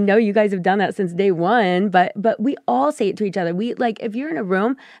like, I mean, I know you guys have done that since day one, but we all say it to each other. We like, if you're in a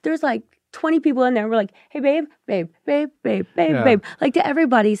room, there's like 20 people in there. We're like, hey, babe, babe, babe, babe, babe, Yeah. babe, like to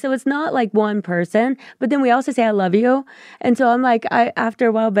everybody. So it's not like one person, but then we also say, I love you. And so I'm like, after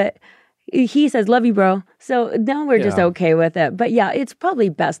a while, but he says, love you, bro. So now we're just okay with it. But yeah, it's probably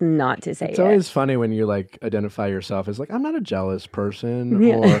best not to say it. It's always funny when you like identify yourself as like, I'm not a jealous person.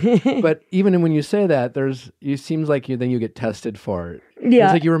 But even when you say that, it seems like then you get tested for it. Yeah.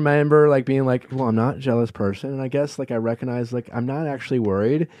 It's like you remember like being like, well, I'm not a jealous person. And I guess like I recognize like I'm not actually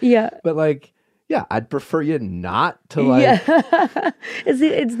worried. Yeah. But like, yeah, I'd prefer you not to like. Yeah.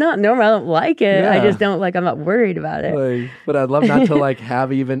 it's not normal. I don't like it. Yeah. I just don't like, I'm not worried about it. Like, but I'd love not to like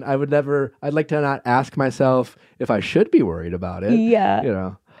have even, I'd like to not ask myself if I should be worried about it. Yeah. You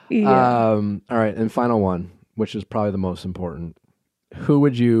know? Yeah. All right. And final one, which is probably the most important. Who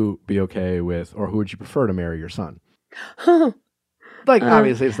would you be okay with, or who would you prefer to marry your son? Like,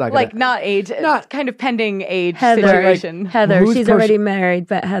 obviously, it's not like not age, kind of pending age Heather, situation. Like, Heather, she's already married,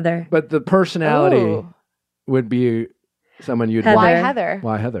 but Heather. But the personality would be someone you'd Heather. want. Why Heather?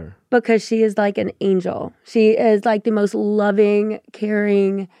 Why Heather? Because she is like an angel. She is like the most loving,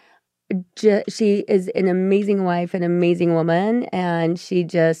 caring. She is an amazing wife, an amazing woman, and she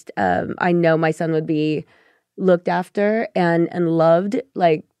just. I know my son would be looked after and loved,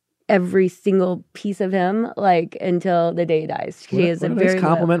 like every single piece of him, like until the day he dies. She is a very nice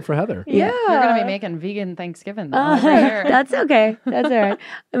compliment for Heather. Yeah, you're gonna be making vegan Thanksgiving over here. That's okay. That's all right.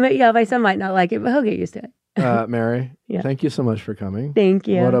 But yeah, my son might not like it, but he'll get used to it. Mary, thank you so much for coming. Thank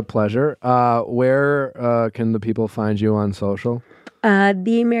you. What a pleasure. Where can the people find you on social?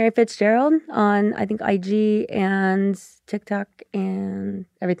 The Mary Fitzgerald on, I think, IG and TikTok and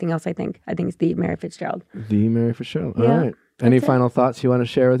everything else. I think it's the Mary Fitzgerald. The Mary Fitzgerald. All right. Any final thoughts you want to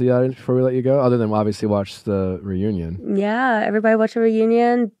share with the audience before we let you go, other than obviously watch the reunion? Yeah, everybody watch the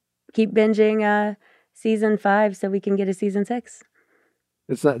reunion. Keep binging season 5 so we can get a season 6.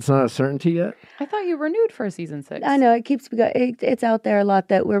 It's not a certainty yet? I thought you renewed for season 6. I know, it's out there a lot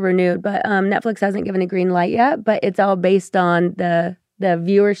that we're renewed, but Netflix hasn't given a green light yet, but it's all based on the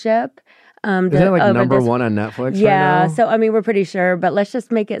viewership. Is that like number one on Netflix right now? So I mean, we're pretty sure, but let's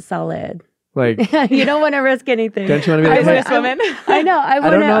just make it solid. Like, you don't want to risk anything. Don't you want to be the woman? I know. I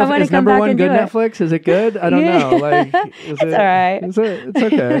want to come number back one and good do it. Netflix? Is it good? I don't know. Like, it's all right. It's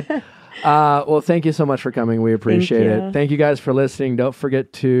okay. Well, thank you so much for coming. We appreciate it. Thank you guys for listening. Don't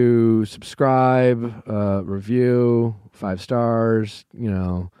forget to subscribe, review, 5 stars. You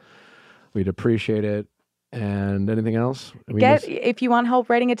know, we'd appreciate it. And anything else? If you want help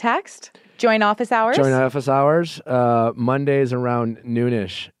writing a text, join office hours. Mondays around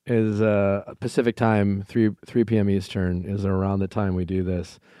noonish is Pacific time, 3 p.m. Eastern is around the time we do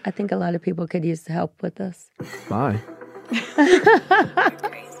this. I think a lot of people could use help with this. Bye.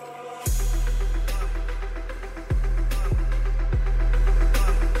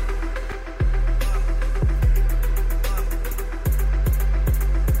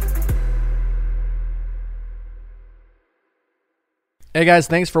 Hey guys,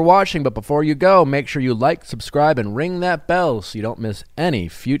 thanks for watching, but before you go, make sure you like, subscribe, and ring that bell so you don't miss any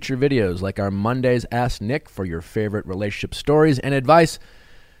future videos like our Mondays Ask Nick for your favorite relationship stories and advice,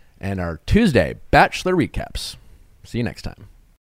 and our Tuesday Bachelor Recaps. See you next time.